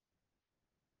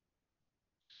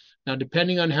 Now,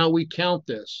 depending on how we count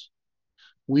this,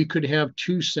 we could have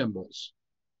two symbols.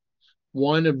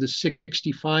 One of the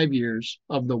 65 years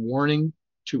of the warning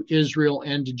to Israel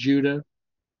and to Judah,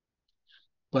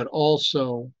 but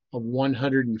also of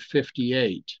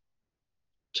 158,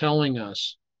 telling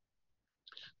us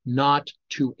not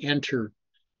to enter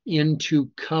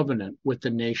into covenant with the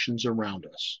nations around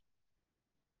us.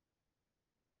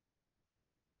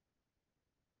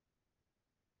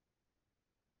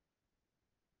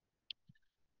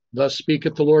 Thus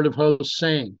speaketh the Lord of hosts,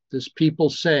 saying, this people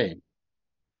say,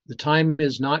 The time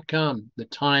is not come, the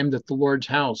time that the Lord's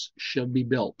house should be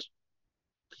built.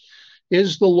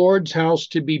 Is the Lord's house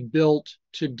to be built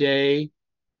today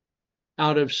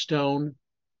out of stone?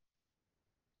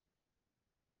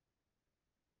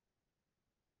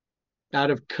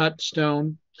 Out of cut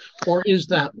stone? Or is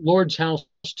the Lord's house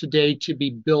today to be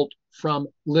built from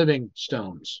living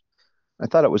stones? I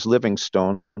thought it was living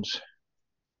stones.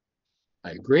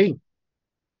 I agree.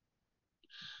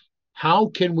 How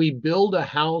can we build a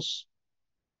house,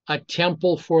 a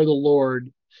temple for the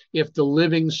Lord, if the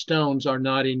living stones are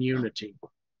not in unity?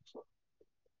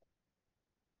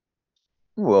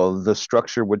 Well, the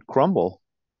structure would crumble.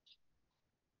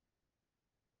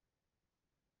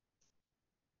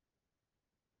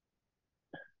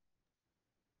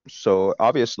 So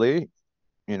obviously,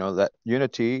 that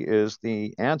unity is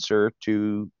the answer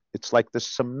to, it's like the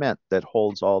cement that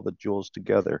holds all the jewels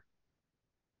together.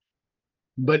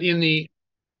 But in the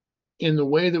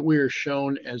way that we are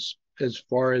shown as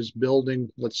far as building,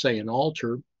 let's say, an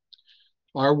altar,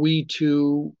 are we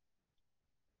to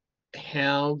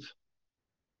have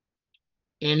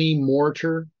any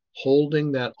mortar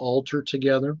holding that altar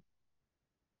together?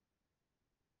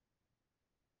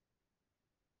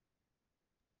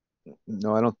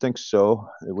 No, I don't think so.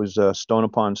 It was stone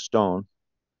upon stone.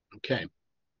 Okay.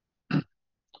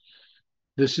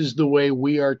 This is the way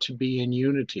we are to be in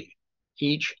unity,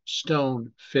 each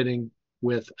stone fitting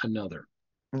with another.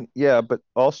 Yeah, but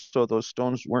also those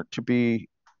stones weren't to be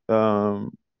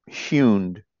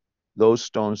hewn. Those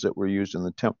stones that were used in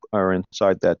the temple or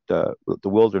inside that the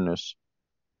wilderness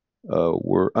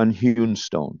were unhewn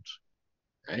stones.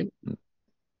 Right?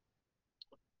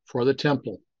 For the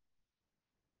temple.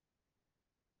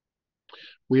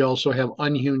 We also have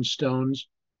unhewn stones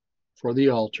for the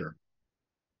altar.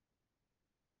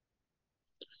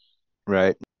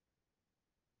 Right.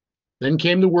 Then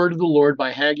came the word of the Lord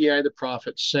by Haggai the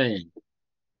prophet, saying,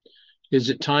 Is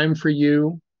it time for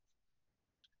you,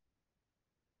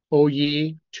 O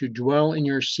ye, to dwell in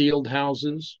your sealed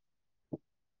houses,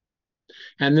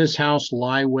 and this house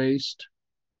lie waste?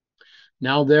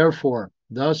 Now therefore,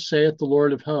 thus saith the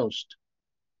Lord of hosts,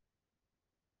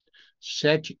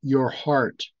 set your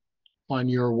heart on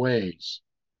your ways.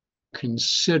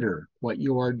 Consider what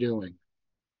you are doing.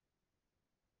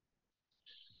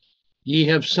 Ye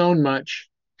have sown much,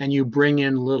 and you bring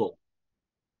in little.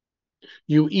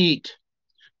 You eat,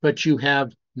 but you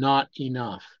have not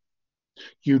enough.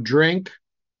 You drink,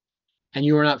 and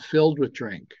you are not filled with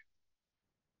drink.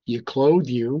 You clothe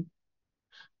you,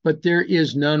 but there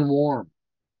is none warm.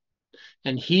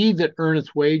 And he that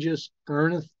earneth wages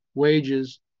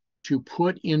to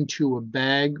put into a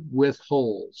bag with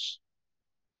holes.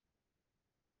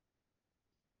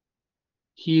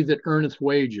 He that earneth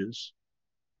wages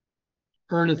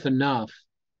earneth enough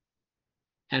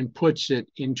and puts it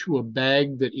into a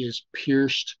bag that is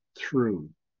pierced through.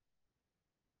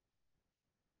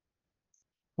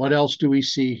 What else do we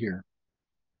see here?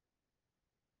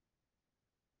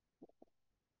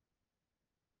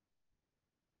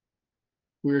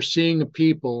 We're seeing a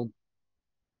people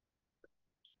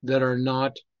that are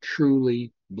not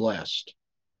truly blessed.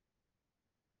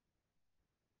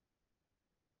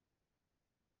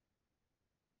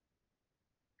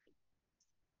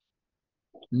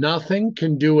 Nothing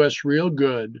can do us real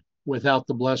good without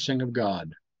the blessing of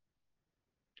God.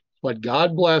 What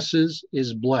God blesses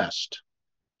is blessed.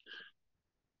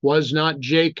 Was not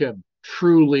Jacob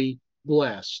truly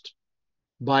blessed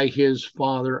by his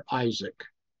father Isaac?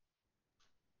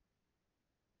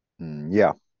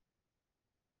 Yeah.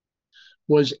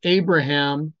 Was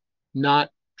Abraham not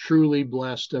truly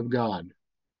blessed of God?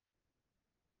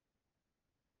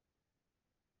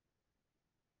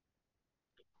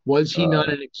 Was he not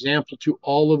an example to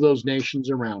all of those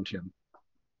nations around him?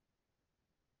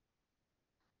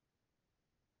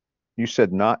 You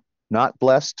said not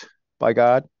blessed by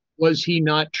God? Was he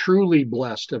not truly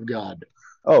blessed of God?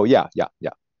 Oh, yeah.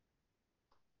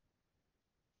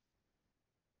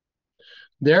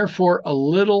 Therefore, a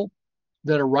little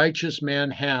that a righteous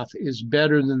man hath is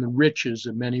better than the riches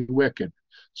of many wicked.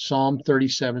 Psalm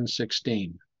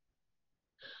 37:16.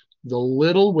 The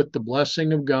little with the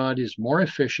blessing of God is more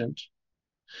efficient,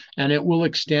 and it will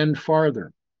extend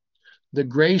farther. The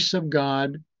grace of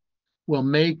God will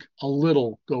make a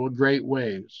little go a great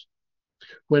ways.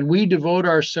 When we devote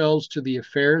ourselves to the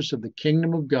affairs of the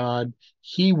kingdom of God,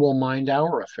 he will mind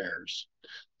our affairs.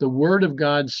 The word of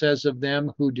God says of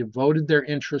them who devoted their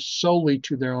interest solely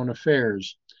to their own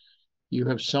affairs, you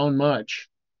have sown much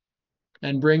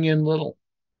and bring in little.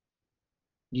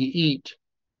 Ye eat,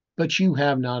 but you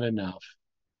have not enough.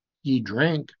 Ye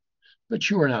drink, but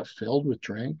you are not filled with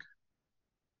drink.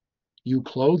 You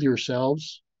clothe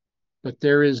yourselves, but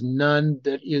there is none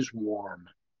that is warm.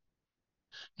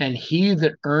 And he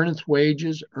that earneth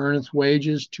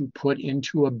wages to put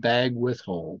into a bag with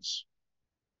holes.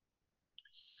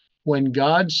 When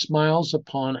God smiles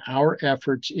upon our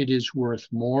efforts, it is worth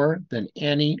more than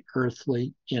any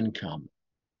earthly income.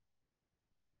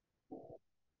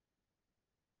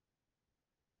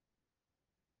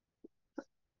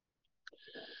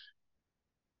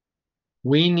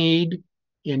 We need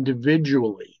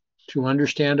individually to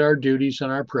understand our duties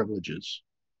and our privileges.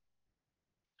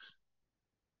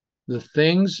 The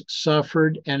things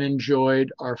suffered and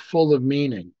enjoyed are full of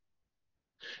meaning.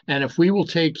 And if we will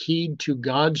take heed to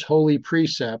God's holy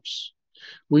precepts,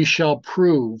 we shall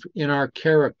prove in our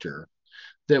character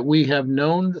that we have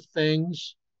known the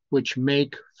things which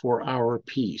make for our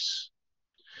peace.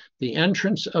 The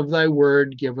entrance of thy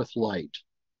word giveth light.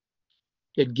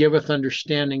 It giveth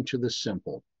understanding to the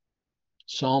simple.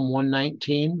 Psalm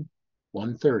 119,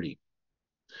 130.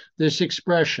 This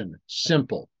expression,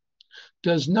 simple,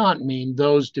 does not mean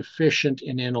those deficient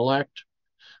in intellect,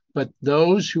 but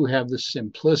those who have the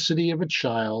simplicity of a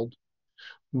child,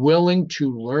 willing to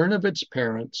learn of its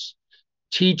parents,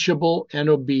 teachable and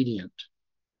obedient.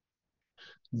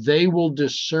 They will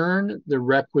discern the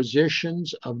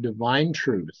requisitions of divine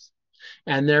truth,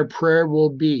 and their prayer will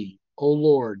be, O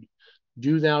Lord,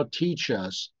 do thou teach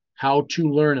us how to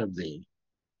learn of thee,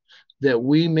 that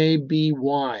we may be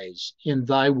wise in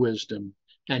thy wisdom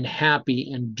and happy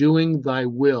in doing thy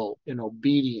will in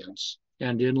obedience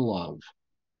and in love.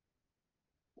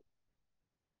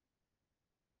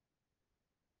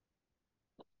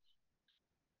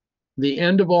 The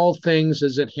end of all things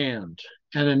is at hand,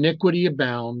 and iniquity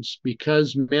abounds,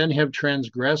 because men have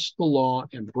transgressed the law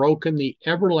and broken the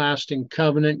everlasting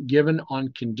covenant given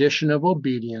on condition of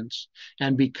obedience,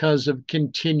 and because of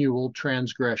continual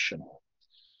transgression.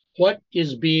 What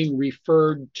is being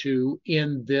referred to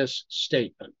in this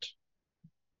statement?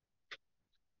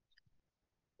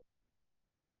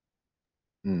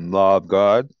 Law of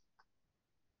God.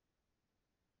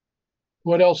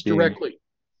 What else directly?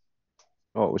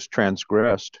 Oh, it was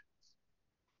transgressed.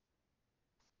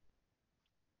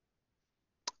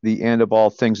 The end of all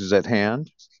things is at hand.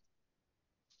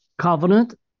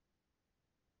 Covenant.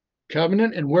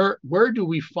 Covenant. And where do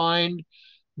we find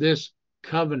this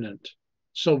covenant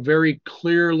so very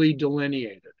clearly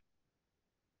delineated?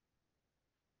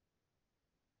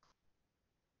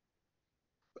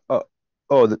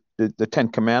 The Ten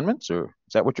Commandments, or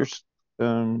is that what you're?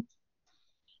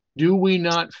 Do we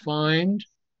not find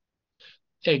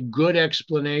a good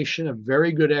explanation, a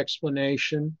very good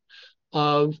explanation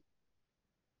of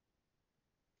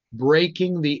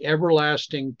breaking the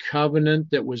everlasting covenant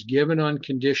that was given on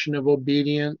condition of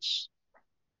obedience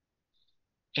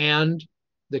and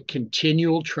the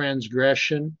continual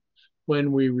transgression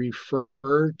when we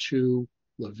refer to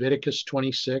Leviticus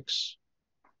 26?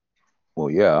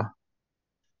 Well, yeah.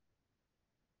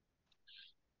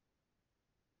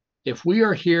 If we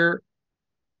are here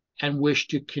and wish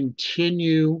to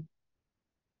continue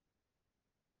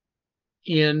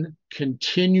in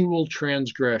continual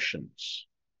transgressions,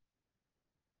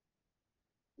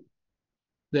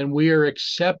 then we are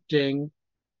accepting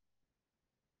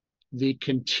the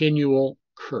continual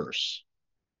curse.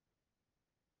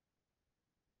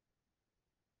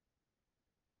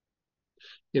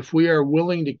 If we are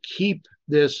willing to keep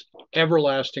this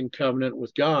everlasting covenant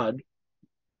with God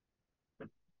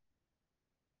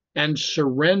and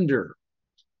surrender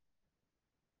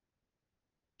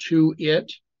to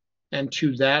it and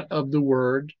to that of the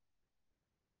word,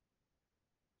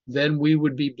 then we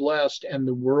would be blessed, and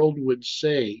the world would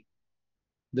say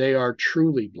they are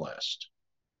truly blessed.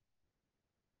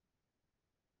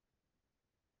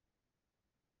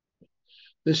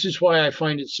 This is why I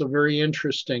find it so very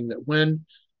interesting that when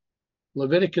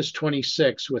Leviticus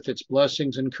 26, with its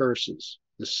blessings and curses,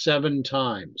 the 7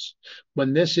 times,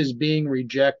 when this is being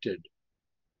rejected,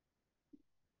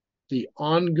 the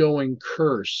ongoing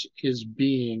curse is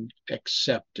being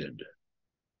accepted.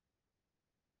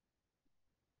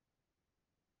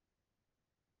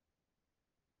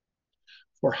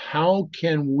 For how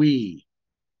can we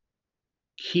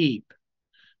keep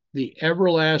the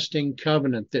everlasting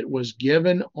covenant that was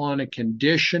given on a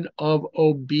condition of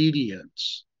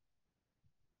obedience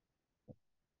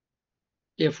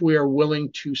if we are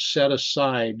willing to set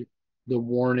aside the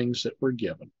warnings that were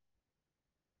given?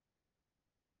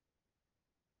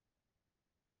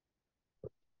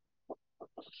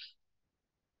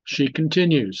 She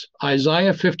continues,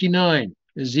 Isaiah 59,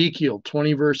 Ezekiel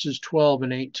 20 verses 12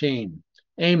 and 18,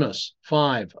 Amos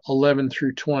 5, 11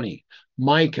 through 20,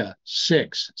 Micah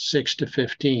 6, 6 to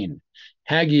 15,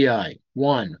 Haggai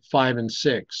 1, 5 and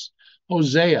 6,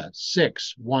 Hosea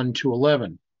 6, 1 to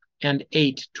 11, and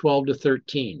 8, 12 to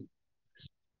 13,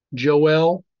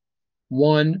 Joel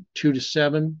 1, 2 to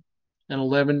 7, and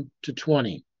 11 to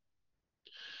 20.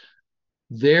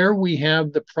 There we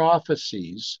have the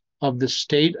prophecies of the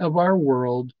state of our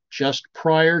world just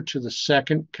prior to the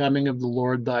second coming of the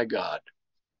Lord thy God.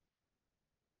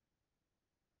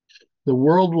 The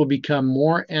world will become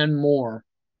more and more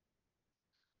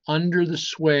under the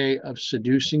sway of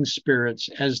seducing spirits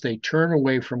as they turn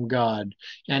away from God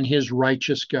and his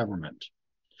righteous government.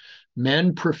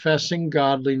 Men professing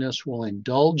godliness will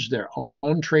indulge their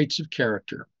own traits of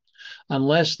character.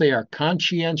 Unless they are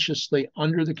conscientiously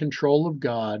under the control of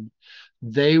God,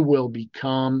 they will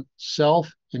become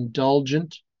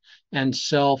self-indulgent and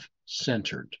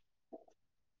self-centered.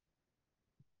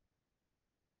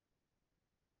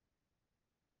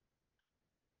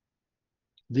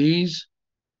 These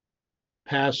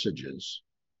passages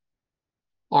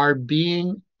are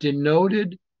being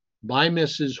denoted by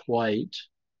Mrs. White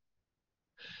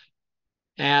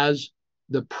as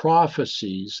the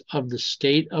prophecies of the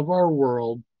state of our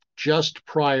world just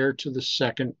prior to the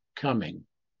second coming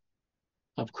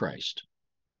of Christ.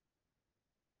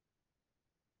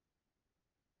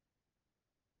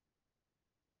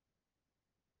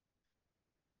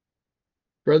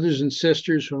 Brothers and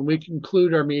sisters, when we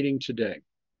conclude our meeting today,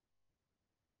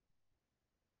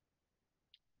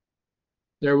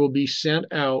 there will be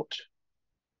sent out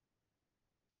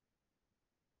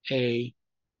a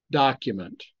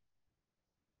document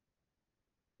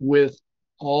with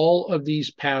all of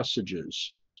these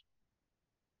passages,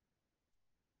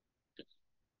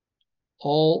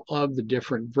 all of the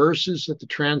different verses that the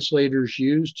translators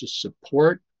use to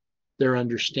support their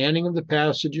understanding of the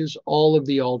passages, all of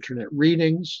the alternate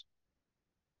readings,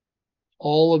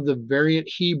 all of the variant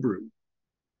Hebrew.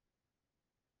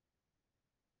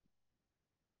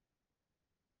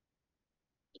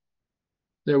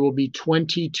 There will be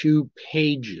 22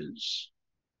 pages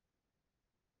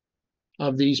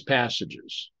of these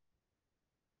passages.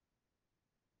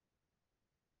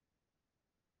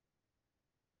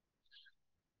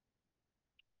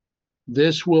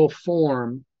 This will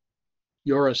form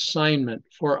your assignment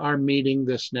for our meeting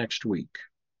this next week.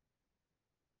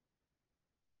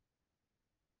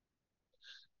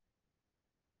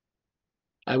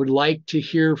 I would like to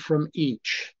hear from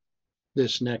each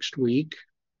this next week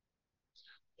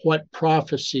what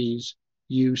prophecies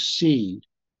you see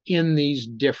in these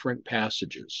different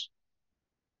passages.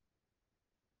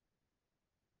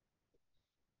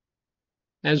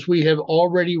 As we have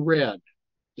already read,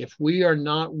 if we are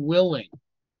not willing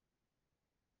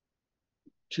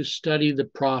to study the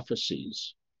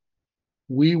prophecies,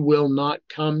 we will not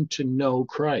come to know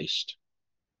Christ.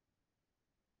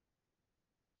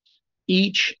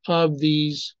 Each of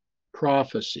these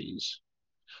prophecies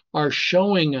are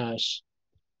showing us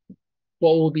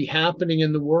what will be happening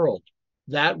in the world,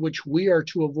 that which we are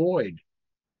to avoid.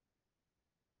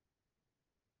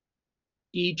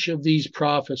 Each of these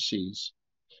prophecies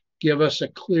give us a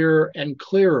clearer and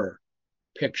clearer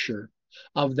picture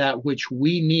of that which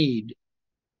we need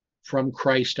from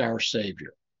Christ our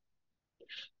Savior,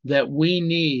 that we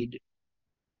need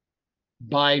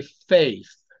by faith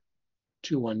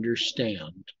to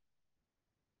understand.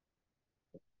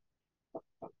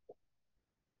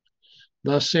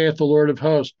 Thus saith the Lord of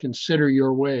hosts, consider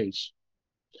your ways.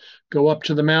 Go up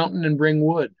to the mountain and bring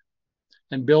wood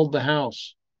and build the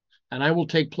house, and I will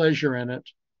take pleasure in it,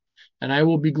 and I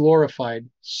will be glorified,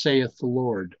 saith the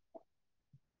Lord.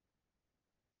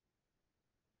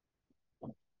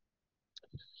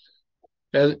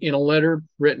 As in a letter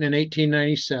written in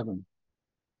 1897,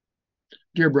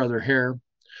 Dear Brother Hare,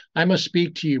 I must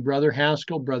speak to you, Brother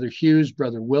Haskell, Brother Hughes,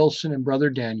 Brother Wilson, and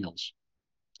Brother Daniels.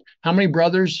 How many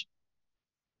brothers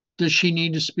does she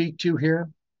need to speak to here?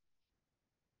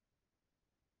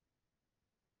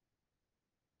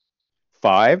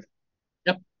 5.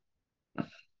 Yep.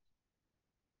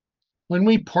 When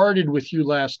we parted with you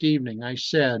last evening, I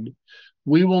said,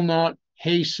 we will not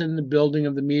hasten the building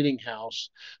of the meeting house,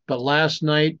 but last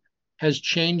night has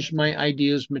changed my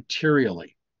ideas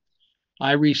materially.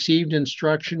 I received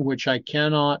instruction which I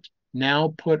cannot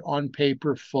now put on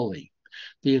paper fully.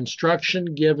 The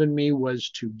instruction given me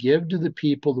was to give to the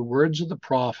people the words of the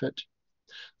prophet.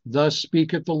 Thus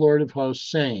speaketh the Lord of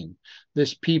hosts, saying,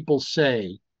 this people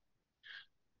say,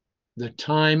 the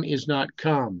time is not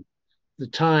come, the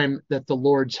time that the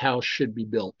Lord's house should be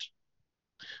built.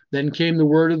 Then came the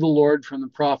word of the Lord from the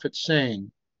prophet,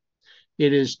 saying,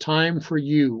 it is time for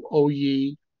you, O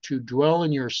ye, to dwell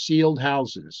in your sealed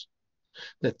houses,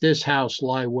 that this house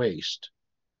lie waste.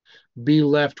 be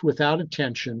left without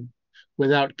attention,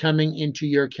 without coming into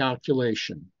your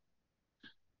calculation.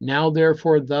 Now,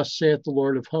 therefore, thus saith the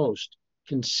Lord of hosts,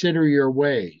 consider your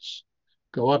ways.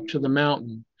 Go up to the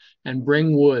mountain and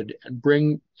bring wood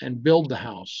and build the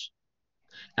house,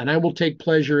 and I will take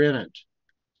pleasure in it,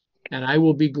 and I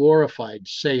will be glorified,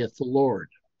 saith the Lord.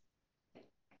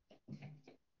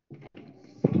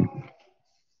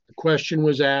 The question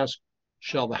was asked,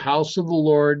 shall the house of the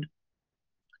Lord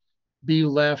be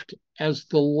left as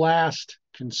the last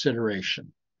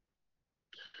consideration?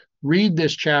 Read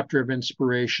this chapter of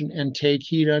inspiration and take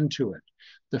heed unto it.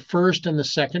 The first and the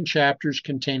second chapters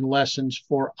contain lessons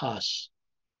for us.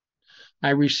 I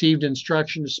received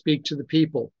instruction to speak to the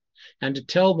people and to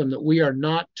tell them that we are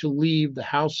not to leave the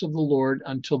house of the Lord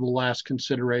until the last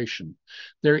consideration.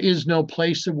 There is no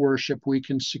place of worship we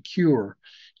can secure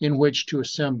in which to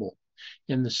assemble.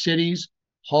 In the cities,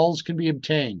 halls can be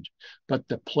obtained, but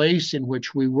the place in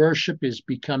which we worship is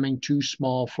becoming too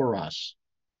small for us.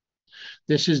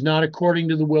 This is not according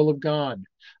to the will of God.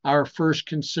 Our first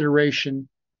consideration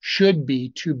should be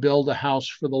to build a house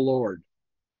for the Lord.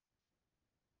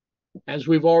 As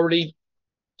we've already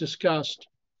discussed,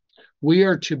 we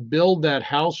are to build that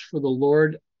house for the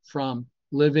Lord from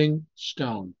living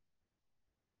stone.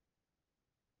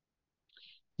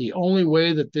 The only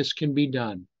way that this can be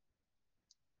done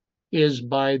is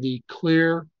by the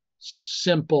clear,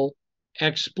 simple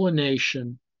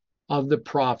explanation of the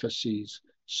prophecies,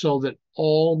 so that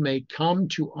all may come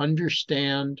to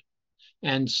understand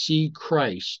and see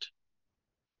Christ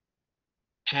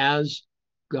as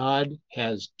God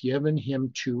has given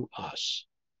him to us.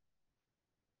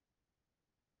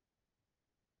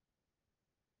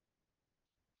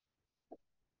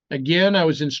 Again, I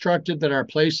was instructed that our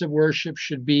place of worship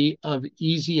should be of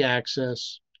easy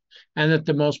access, and that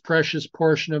the most precious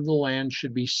portion of the land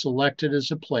should be selected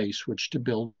as a place which to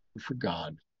build for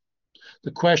God.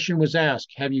 The question was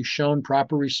asked, have you shown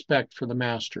proper respect for the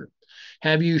master?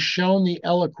 Have you shown the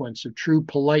eloquence of true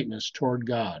politeness toward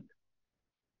God?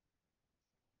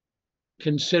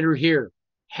 Consider here,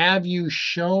 have you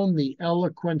shown the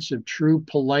eloquence of true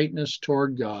politeness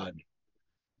toward God?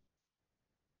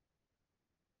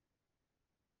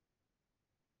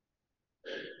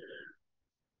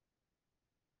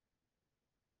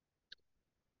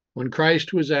 When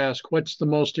Christ was asked, what's the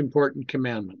most important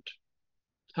commandment?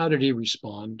 How did he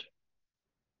respond?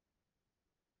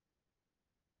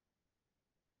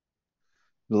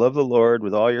 Love the Lord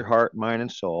with all your heart, mind,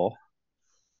 and soul,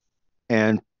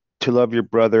 and to love your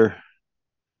brother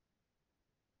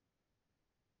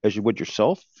as you would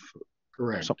yourself.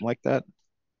 Correct. Something like that.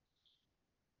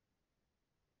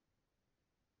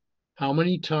 How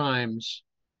many times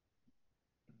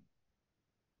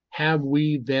have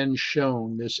we then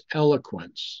shown this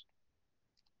eloquence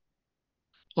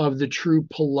of the true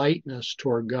politeness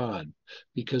toward God?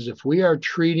 Because if we are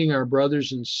treating our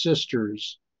brothers and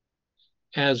sisters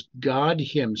as God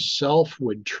himself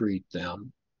would treat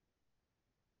them,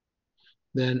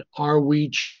 then are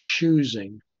we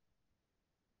choosing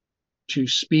to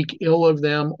speak ill of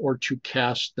them or to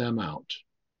cast them out?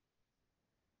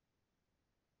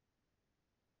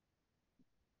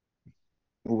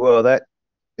 Well, that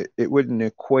it wouldn't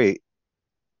equate.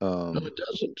 No, it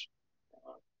doesn't.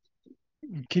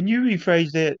 Can you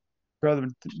rephrase that, Brother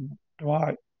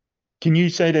Dwight? Can you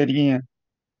say that again?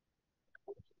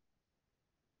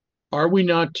 Are we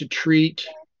not to treat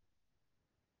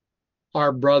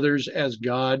our brothers as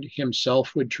God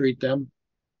himself would treat them?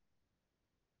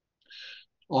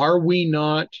 Are we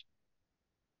not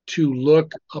to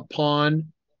look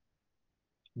upon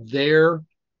their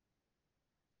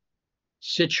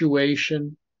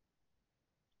situation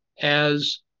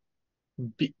as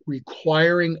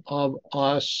requiring of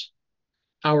us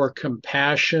our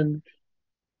compassion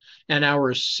and our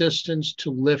assistance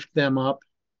to lift them up?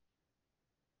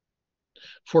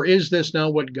 For is this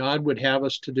not what God would have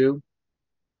us to do?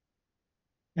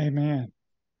 Amen.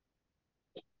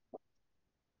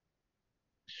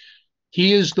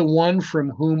 He is the one from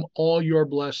whom all your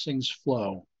blessings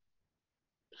flow.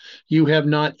 You have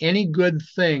not any good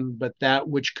thing but that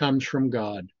which comes from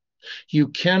God. You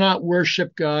cannot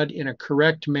worship God in a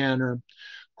correct manner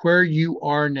where you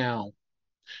are now.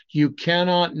 You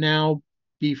cannot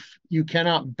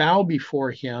bow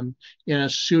before him in a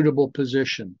suitable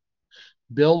position.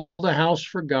 Build a house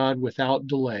for God without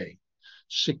delay.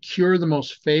 Secure the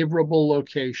most favorable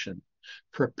location.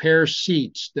 Prepare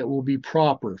seats that will be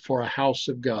proper for a house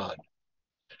of God.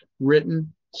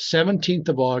 Written 17th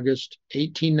of August,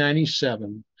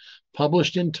 1897,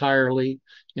 published entirely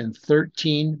in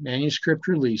 13 manuscript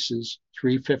releases,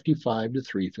 355 to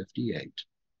 358.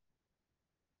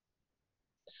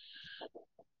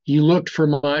 You looked for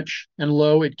much, and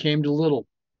lo, it came to little.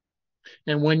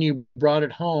 And when you brought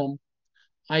it home,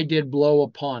 I did blow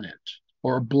upon it,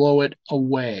 or blow it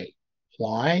away.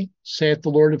 Why, saith the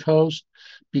Lord of hosts?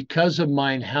 Because of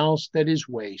mine house that is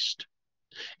waste,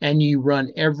 and ye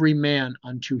run every man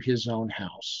unto his own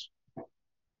house.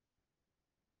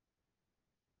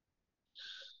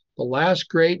 The last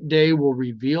great day will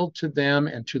reveal to them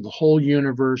and to the whole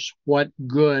universe what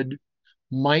good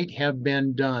might have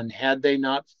been done had they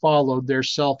not followed their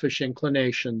selfish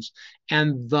inclinations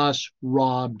and thus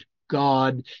robbed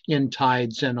God in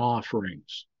tithes and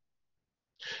offerings.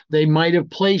 They might have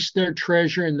placed their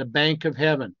treasure in the bank of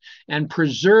heaven and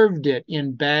preserved it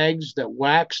in bags that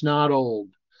wax not old.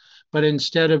 But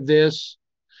instead of this,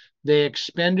 they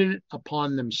expended it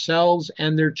upon themselves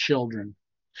and their children,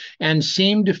 and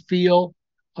seemed to feel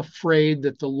afraid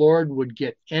that the Lord would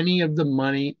get any of the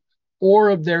money or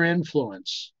of their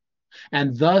influence,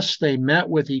 and thus they met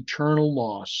with eternal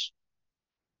loss.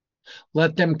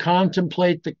 Let them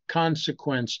contemplate the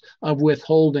consequence of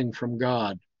withholding from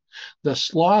God. The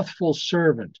slothful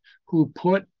servant who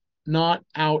put not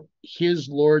out his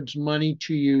Lord's money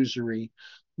to usury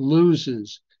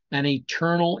loses an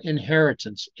eternal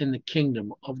inheritance in the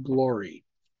kingdom of glory.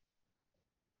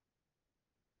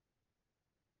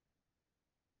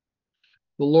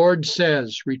 The Lord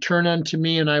says, return unto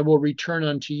me, and I will return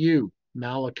unto you.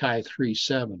 Malachi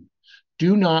 3:7.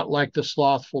 Do not, like the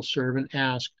slothful servant,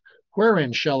 ask,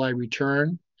 wherein shall I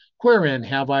return? Wherein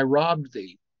have I robbed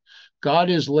thee? God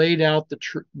has laid out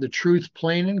the truth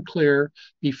plain and clear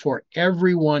before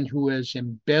everyone who has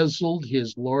embezzled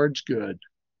his Lord's good.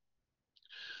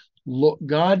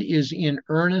 God is in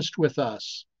earnest with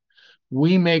us.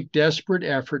 We make desperate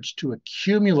efforts to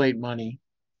accumulate money,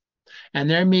 and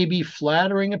there may be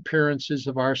flattering appearances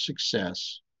of our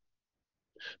success.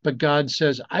 But God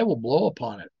says, I will blow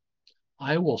upon it.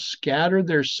 I will scatter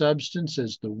their substance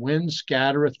as the wind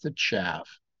scattereth the chaff.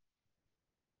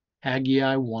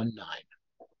 Haggai 1:9.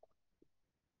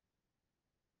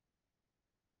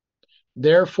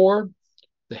 Therefore,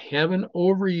 the heaven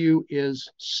over you is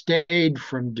stayed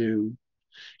from dew,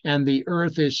 and the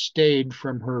earth is stayed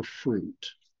from her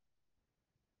fruit.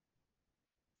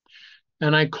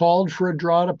 And I called for a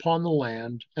drought upon the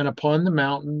land, and upon the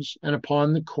mountains, and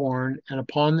upon the corn, and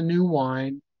upon the new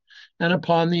wine, and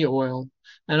upon the oil,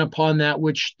 and upon that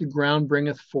which the ground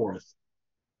bringeth forth,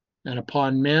 and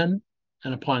upon men,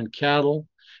 and upon cattle,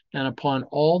 and upon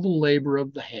all the labor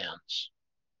of the hands.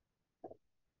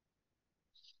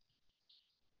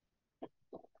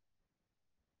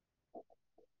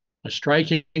 A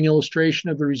striking illustration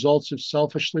of the results of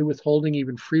selfishly withholding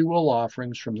even free will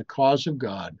offerings from the cause of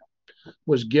God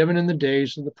was given in the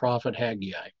days of the prophet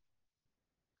Haggai.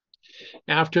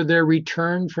 After their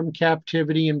return from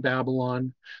captivity in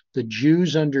Babylon, the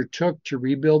Jews undertook to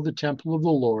rebuild the temple of the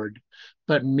Lord,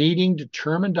 but meeting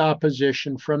determined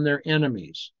opposition from their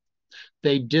enemies,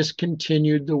 they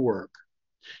discontinued the work,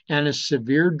 and a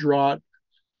severe drought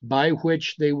by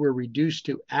which they were reduced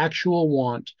to actual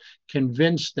want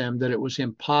convinced them that it was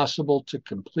impossible to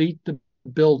complete the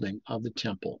building of the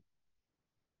temple.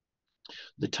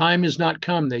 The time is not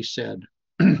come, they said,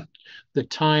 the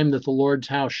time that the Lord's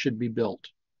house should be built.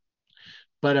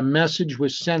 But a message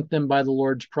was sent them by the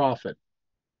Lord's prophet.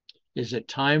 Is it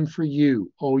time for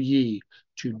you, O ye,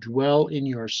 to dwell in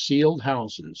your sealed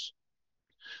houses,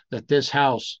 that this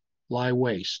house lie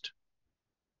waste?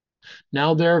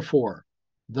 Now therefore,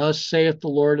 thus saith the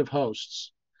Lord of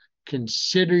hosts,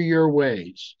 consider your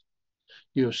ways.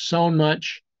 You have sown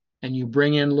much, and you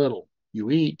bring in little.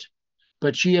 You eat,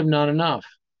 but ye have not enough.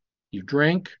 You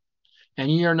drink, and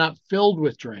ye are not filled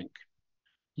with drink.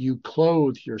 You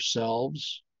clothe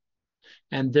yourselves,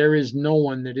 and there is no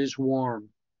one that is warm.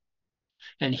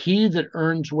 And he that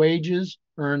earns wages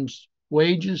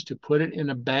to put it in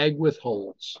a bag with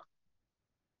holes.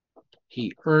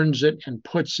 He earns it and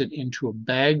puts it into a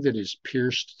bag that is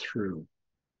pierced through.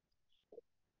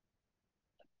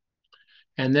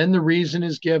 And then the reason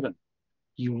is given.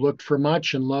 You looked for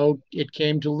much, and lo, it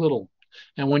came to little.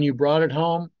 And when you brought it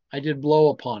home, I did blow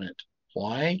upon it.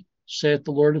 Why, saith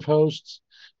the Lord of hosts?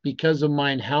 Because of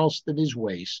mine house that is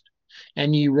waste,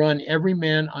 and ye run every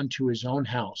man unto his own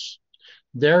house.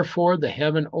 Therefore the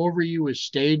heaven over you is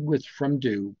stayed from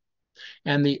dew,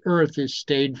 and the earth is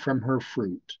stayed from her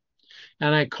fruit.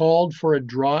 And I called for a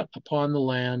drought upon the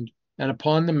land, and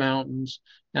upon the mountains,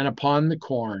 and upon the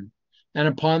corn, and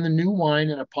upon the new wine,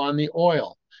 and upon the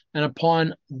oil, and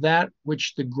upon that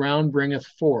which the ground bringeth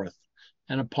forth,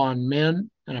 and upon men,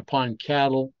 and upon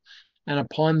cattle, and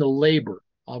upon the labor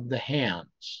of the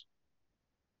hands.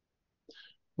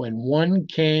 When one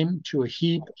came to a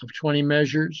heap of 20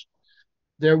 measures,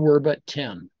 there were but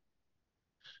 10.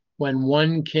 When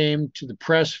one came to the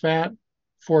press vat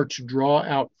for to draw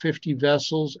out 50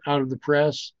 vessels out of the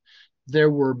press,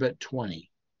 there were but 20.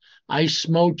 I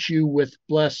smote you with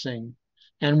blessing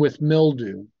and with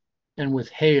mildew and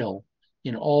with hail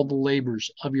in all the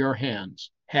labors of your hands.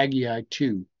 Haggai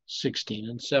 2:16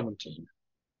 and 17.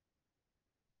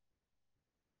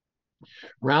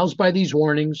 Roused by these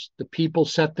warnings, the people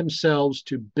set themselves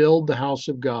to build the house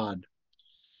of God.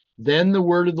 Then the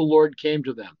word of the Lord came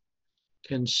to them.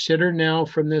 Consider now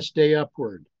from this day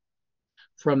upward,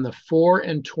 from the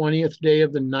 24th day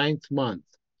of the 9th month,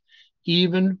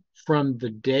 even from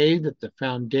the day that the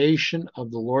foundation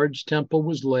of the Lord's temple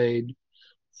was laid,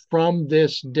 from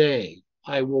this day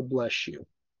I will bless you.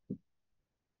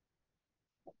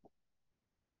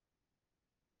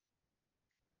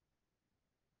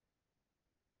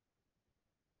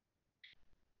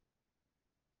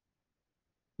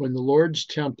 When the Lord's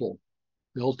temple,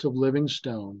 built of living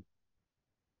stone,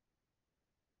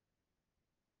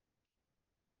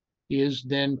 is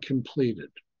then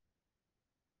completed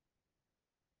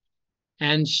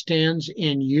and stands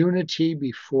in unity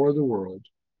before the world,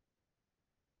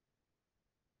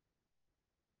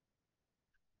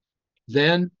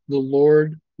 then the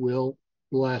Lord will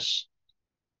bless.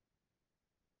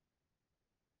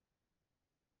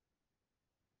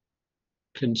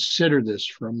 Consider this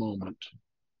for a moment.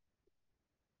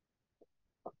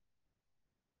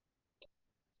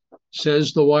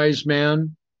 Says the wise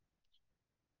man,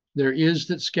 there is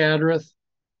that scattereth,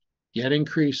 yet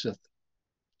increaseth,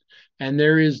 and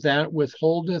there is that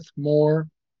withholdeth more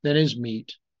than is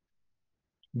meet,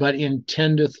 but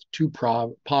intendeth to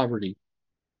poverty.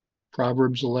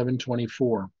 Proverbs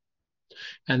 11:24.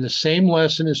 And the same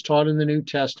lesson is taught in the New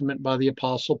Testament by the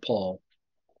Apostle Paul.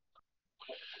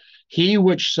 He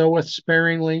which soweth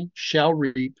sparingly shall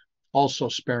reap also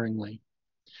sparingly.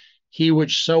 He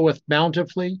which soweth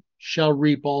bountifully shall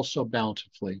reap also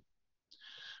bountifully.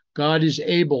 God is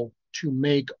able to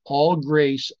make all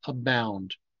grace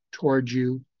abound toward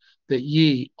you, that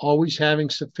ye, always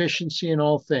having sufficiency in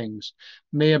all things,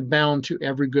 may abound to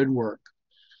every good work.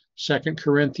 2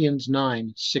 Corinthians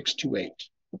 9:6-8.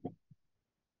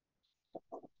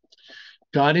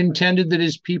 God intended that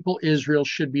his people Israel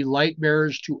should be light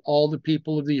bearers to all the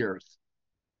people of the earth.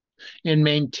 In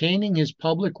maintaining his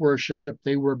public worship,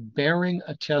 they were bearing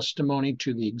a testimony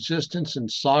to the existence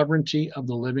and sovereignty of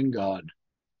the living God.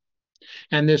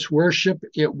 And this worship,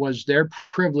 it was their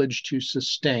privilege to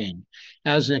sustain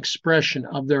as an expression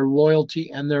of their loyalty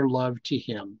and their love to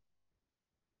him.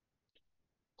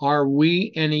 Are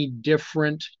we any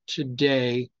different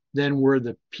today than were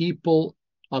the people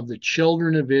of the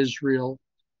children of Israel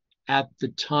at the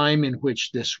time in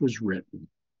which this was written?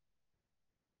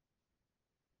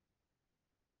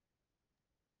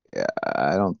 Yeah,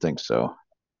 I don't think so.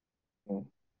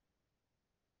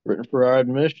 Written for our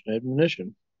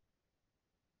admonition.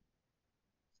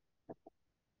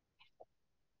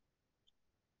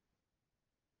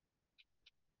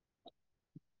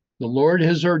 The Lord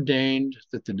has ordained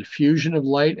that the diffusion of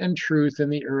light and truth in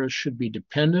the earth should be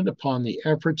dependent upon the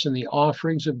efforts and the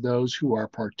offerings of those who are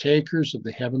partakers of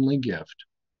the heavenly gift.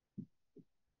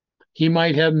 He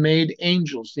might have made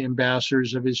angels the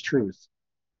ambassadors of his truth.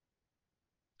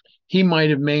 He might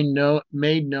have made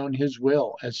known his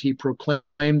will as he proclaimed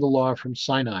the law from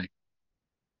Sinai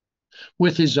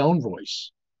with his own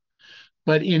voice.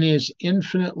 But in his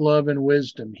infinite love and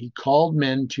wisdom, he called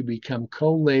men to become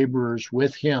co-laborers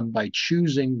with him by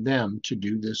choosing them to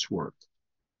do this work.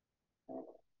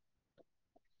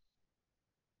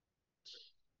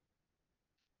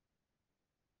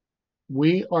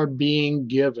 We are being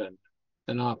given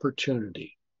an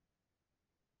opportunity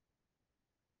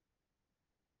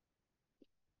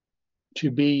to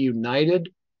be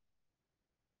united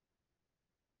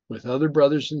with other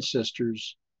brothers and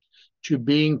sisters, to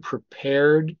being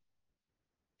prepared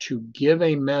to give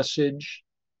a message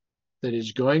that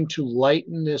is going to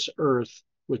lighten this earth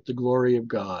with the glory of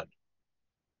God,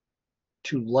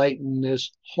 to lighten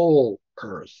this whole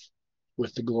earth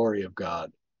with the glory of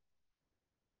God.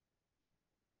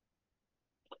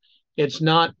 It's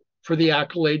not for the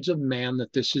accolades of man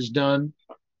that this is done.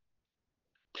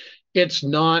 It's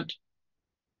not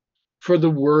for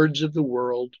the words of the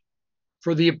world,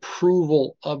 for the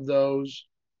approval of those.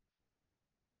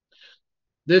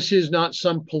 This is not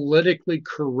some politically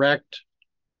correct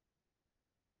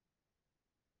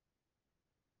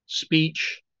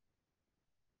speech.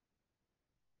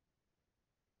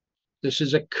 This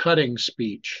is a cutting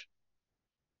speech.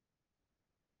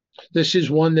 This is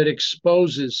one that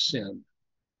exposes sin.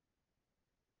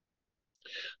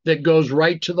 that goes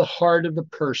right to the heart of the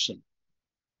person.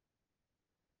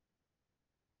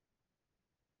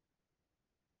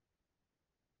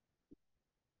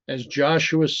 As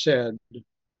Joshua said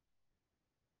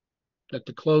at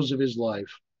the close of his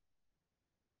life,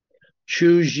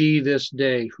 choose ye this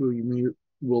day who you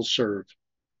will serve.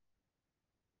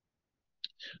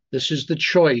 This is the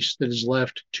choice that is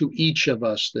left to each of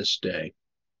us this day.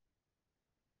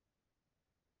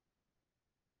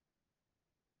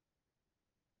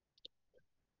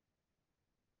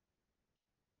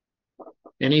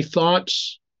 Any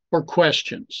thoughts or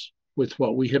questions with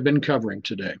what we have been covering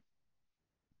today?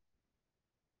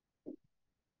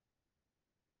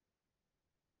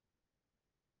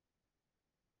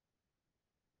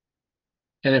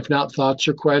 And if not thoughts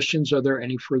or questions, are there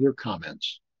any further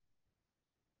comments?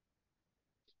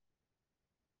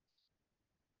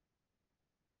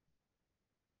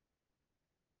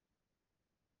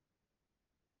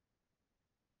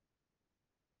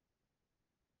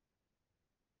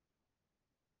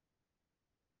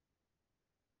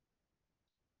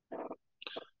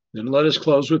 Then let us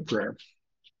close with prayer.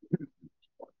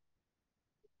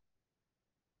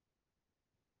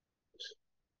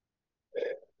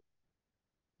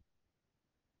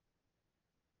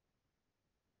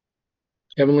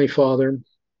 Heavenly Father,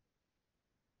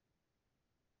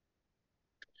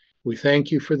 we thank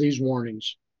you for these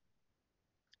warnings.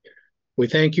 We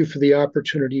thank you for the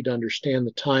opportunity to understand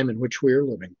the time in which we are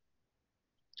living.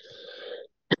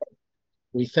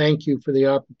 We thank you for the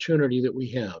opportunity that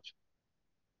we have,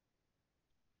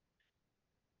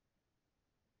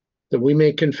 that we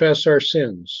may confess our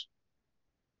sins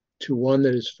to one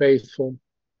that is faithful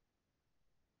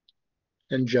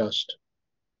and just,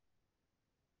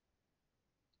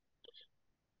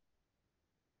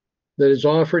 that has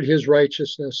offered his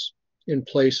righteousness in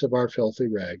place of our filthy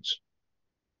rags.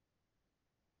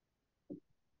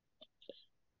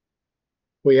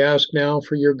 We ask now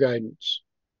for your guidance.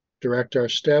 Direct our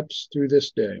steps through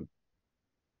this day.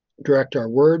 Direct our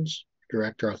words,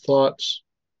 direct our thoughts,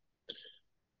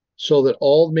 so that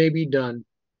all may be done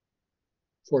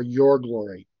for your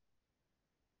glory.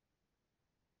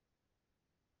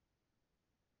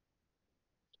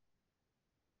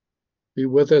 Be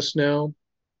with us now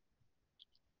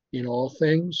in all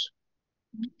things.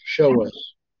 Show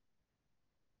us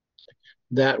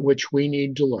that which we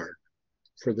need to learn.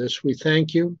 For this we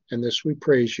thank you, and this we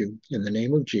praise you. In the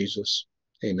name of Jesus,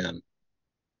 amen.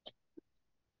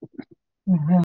 Amen.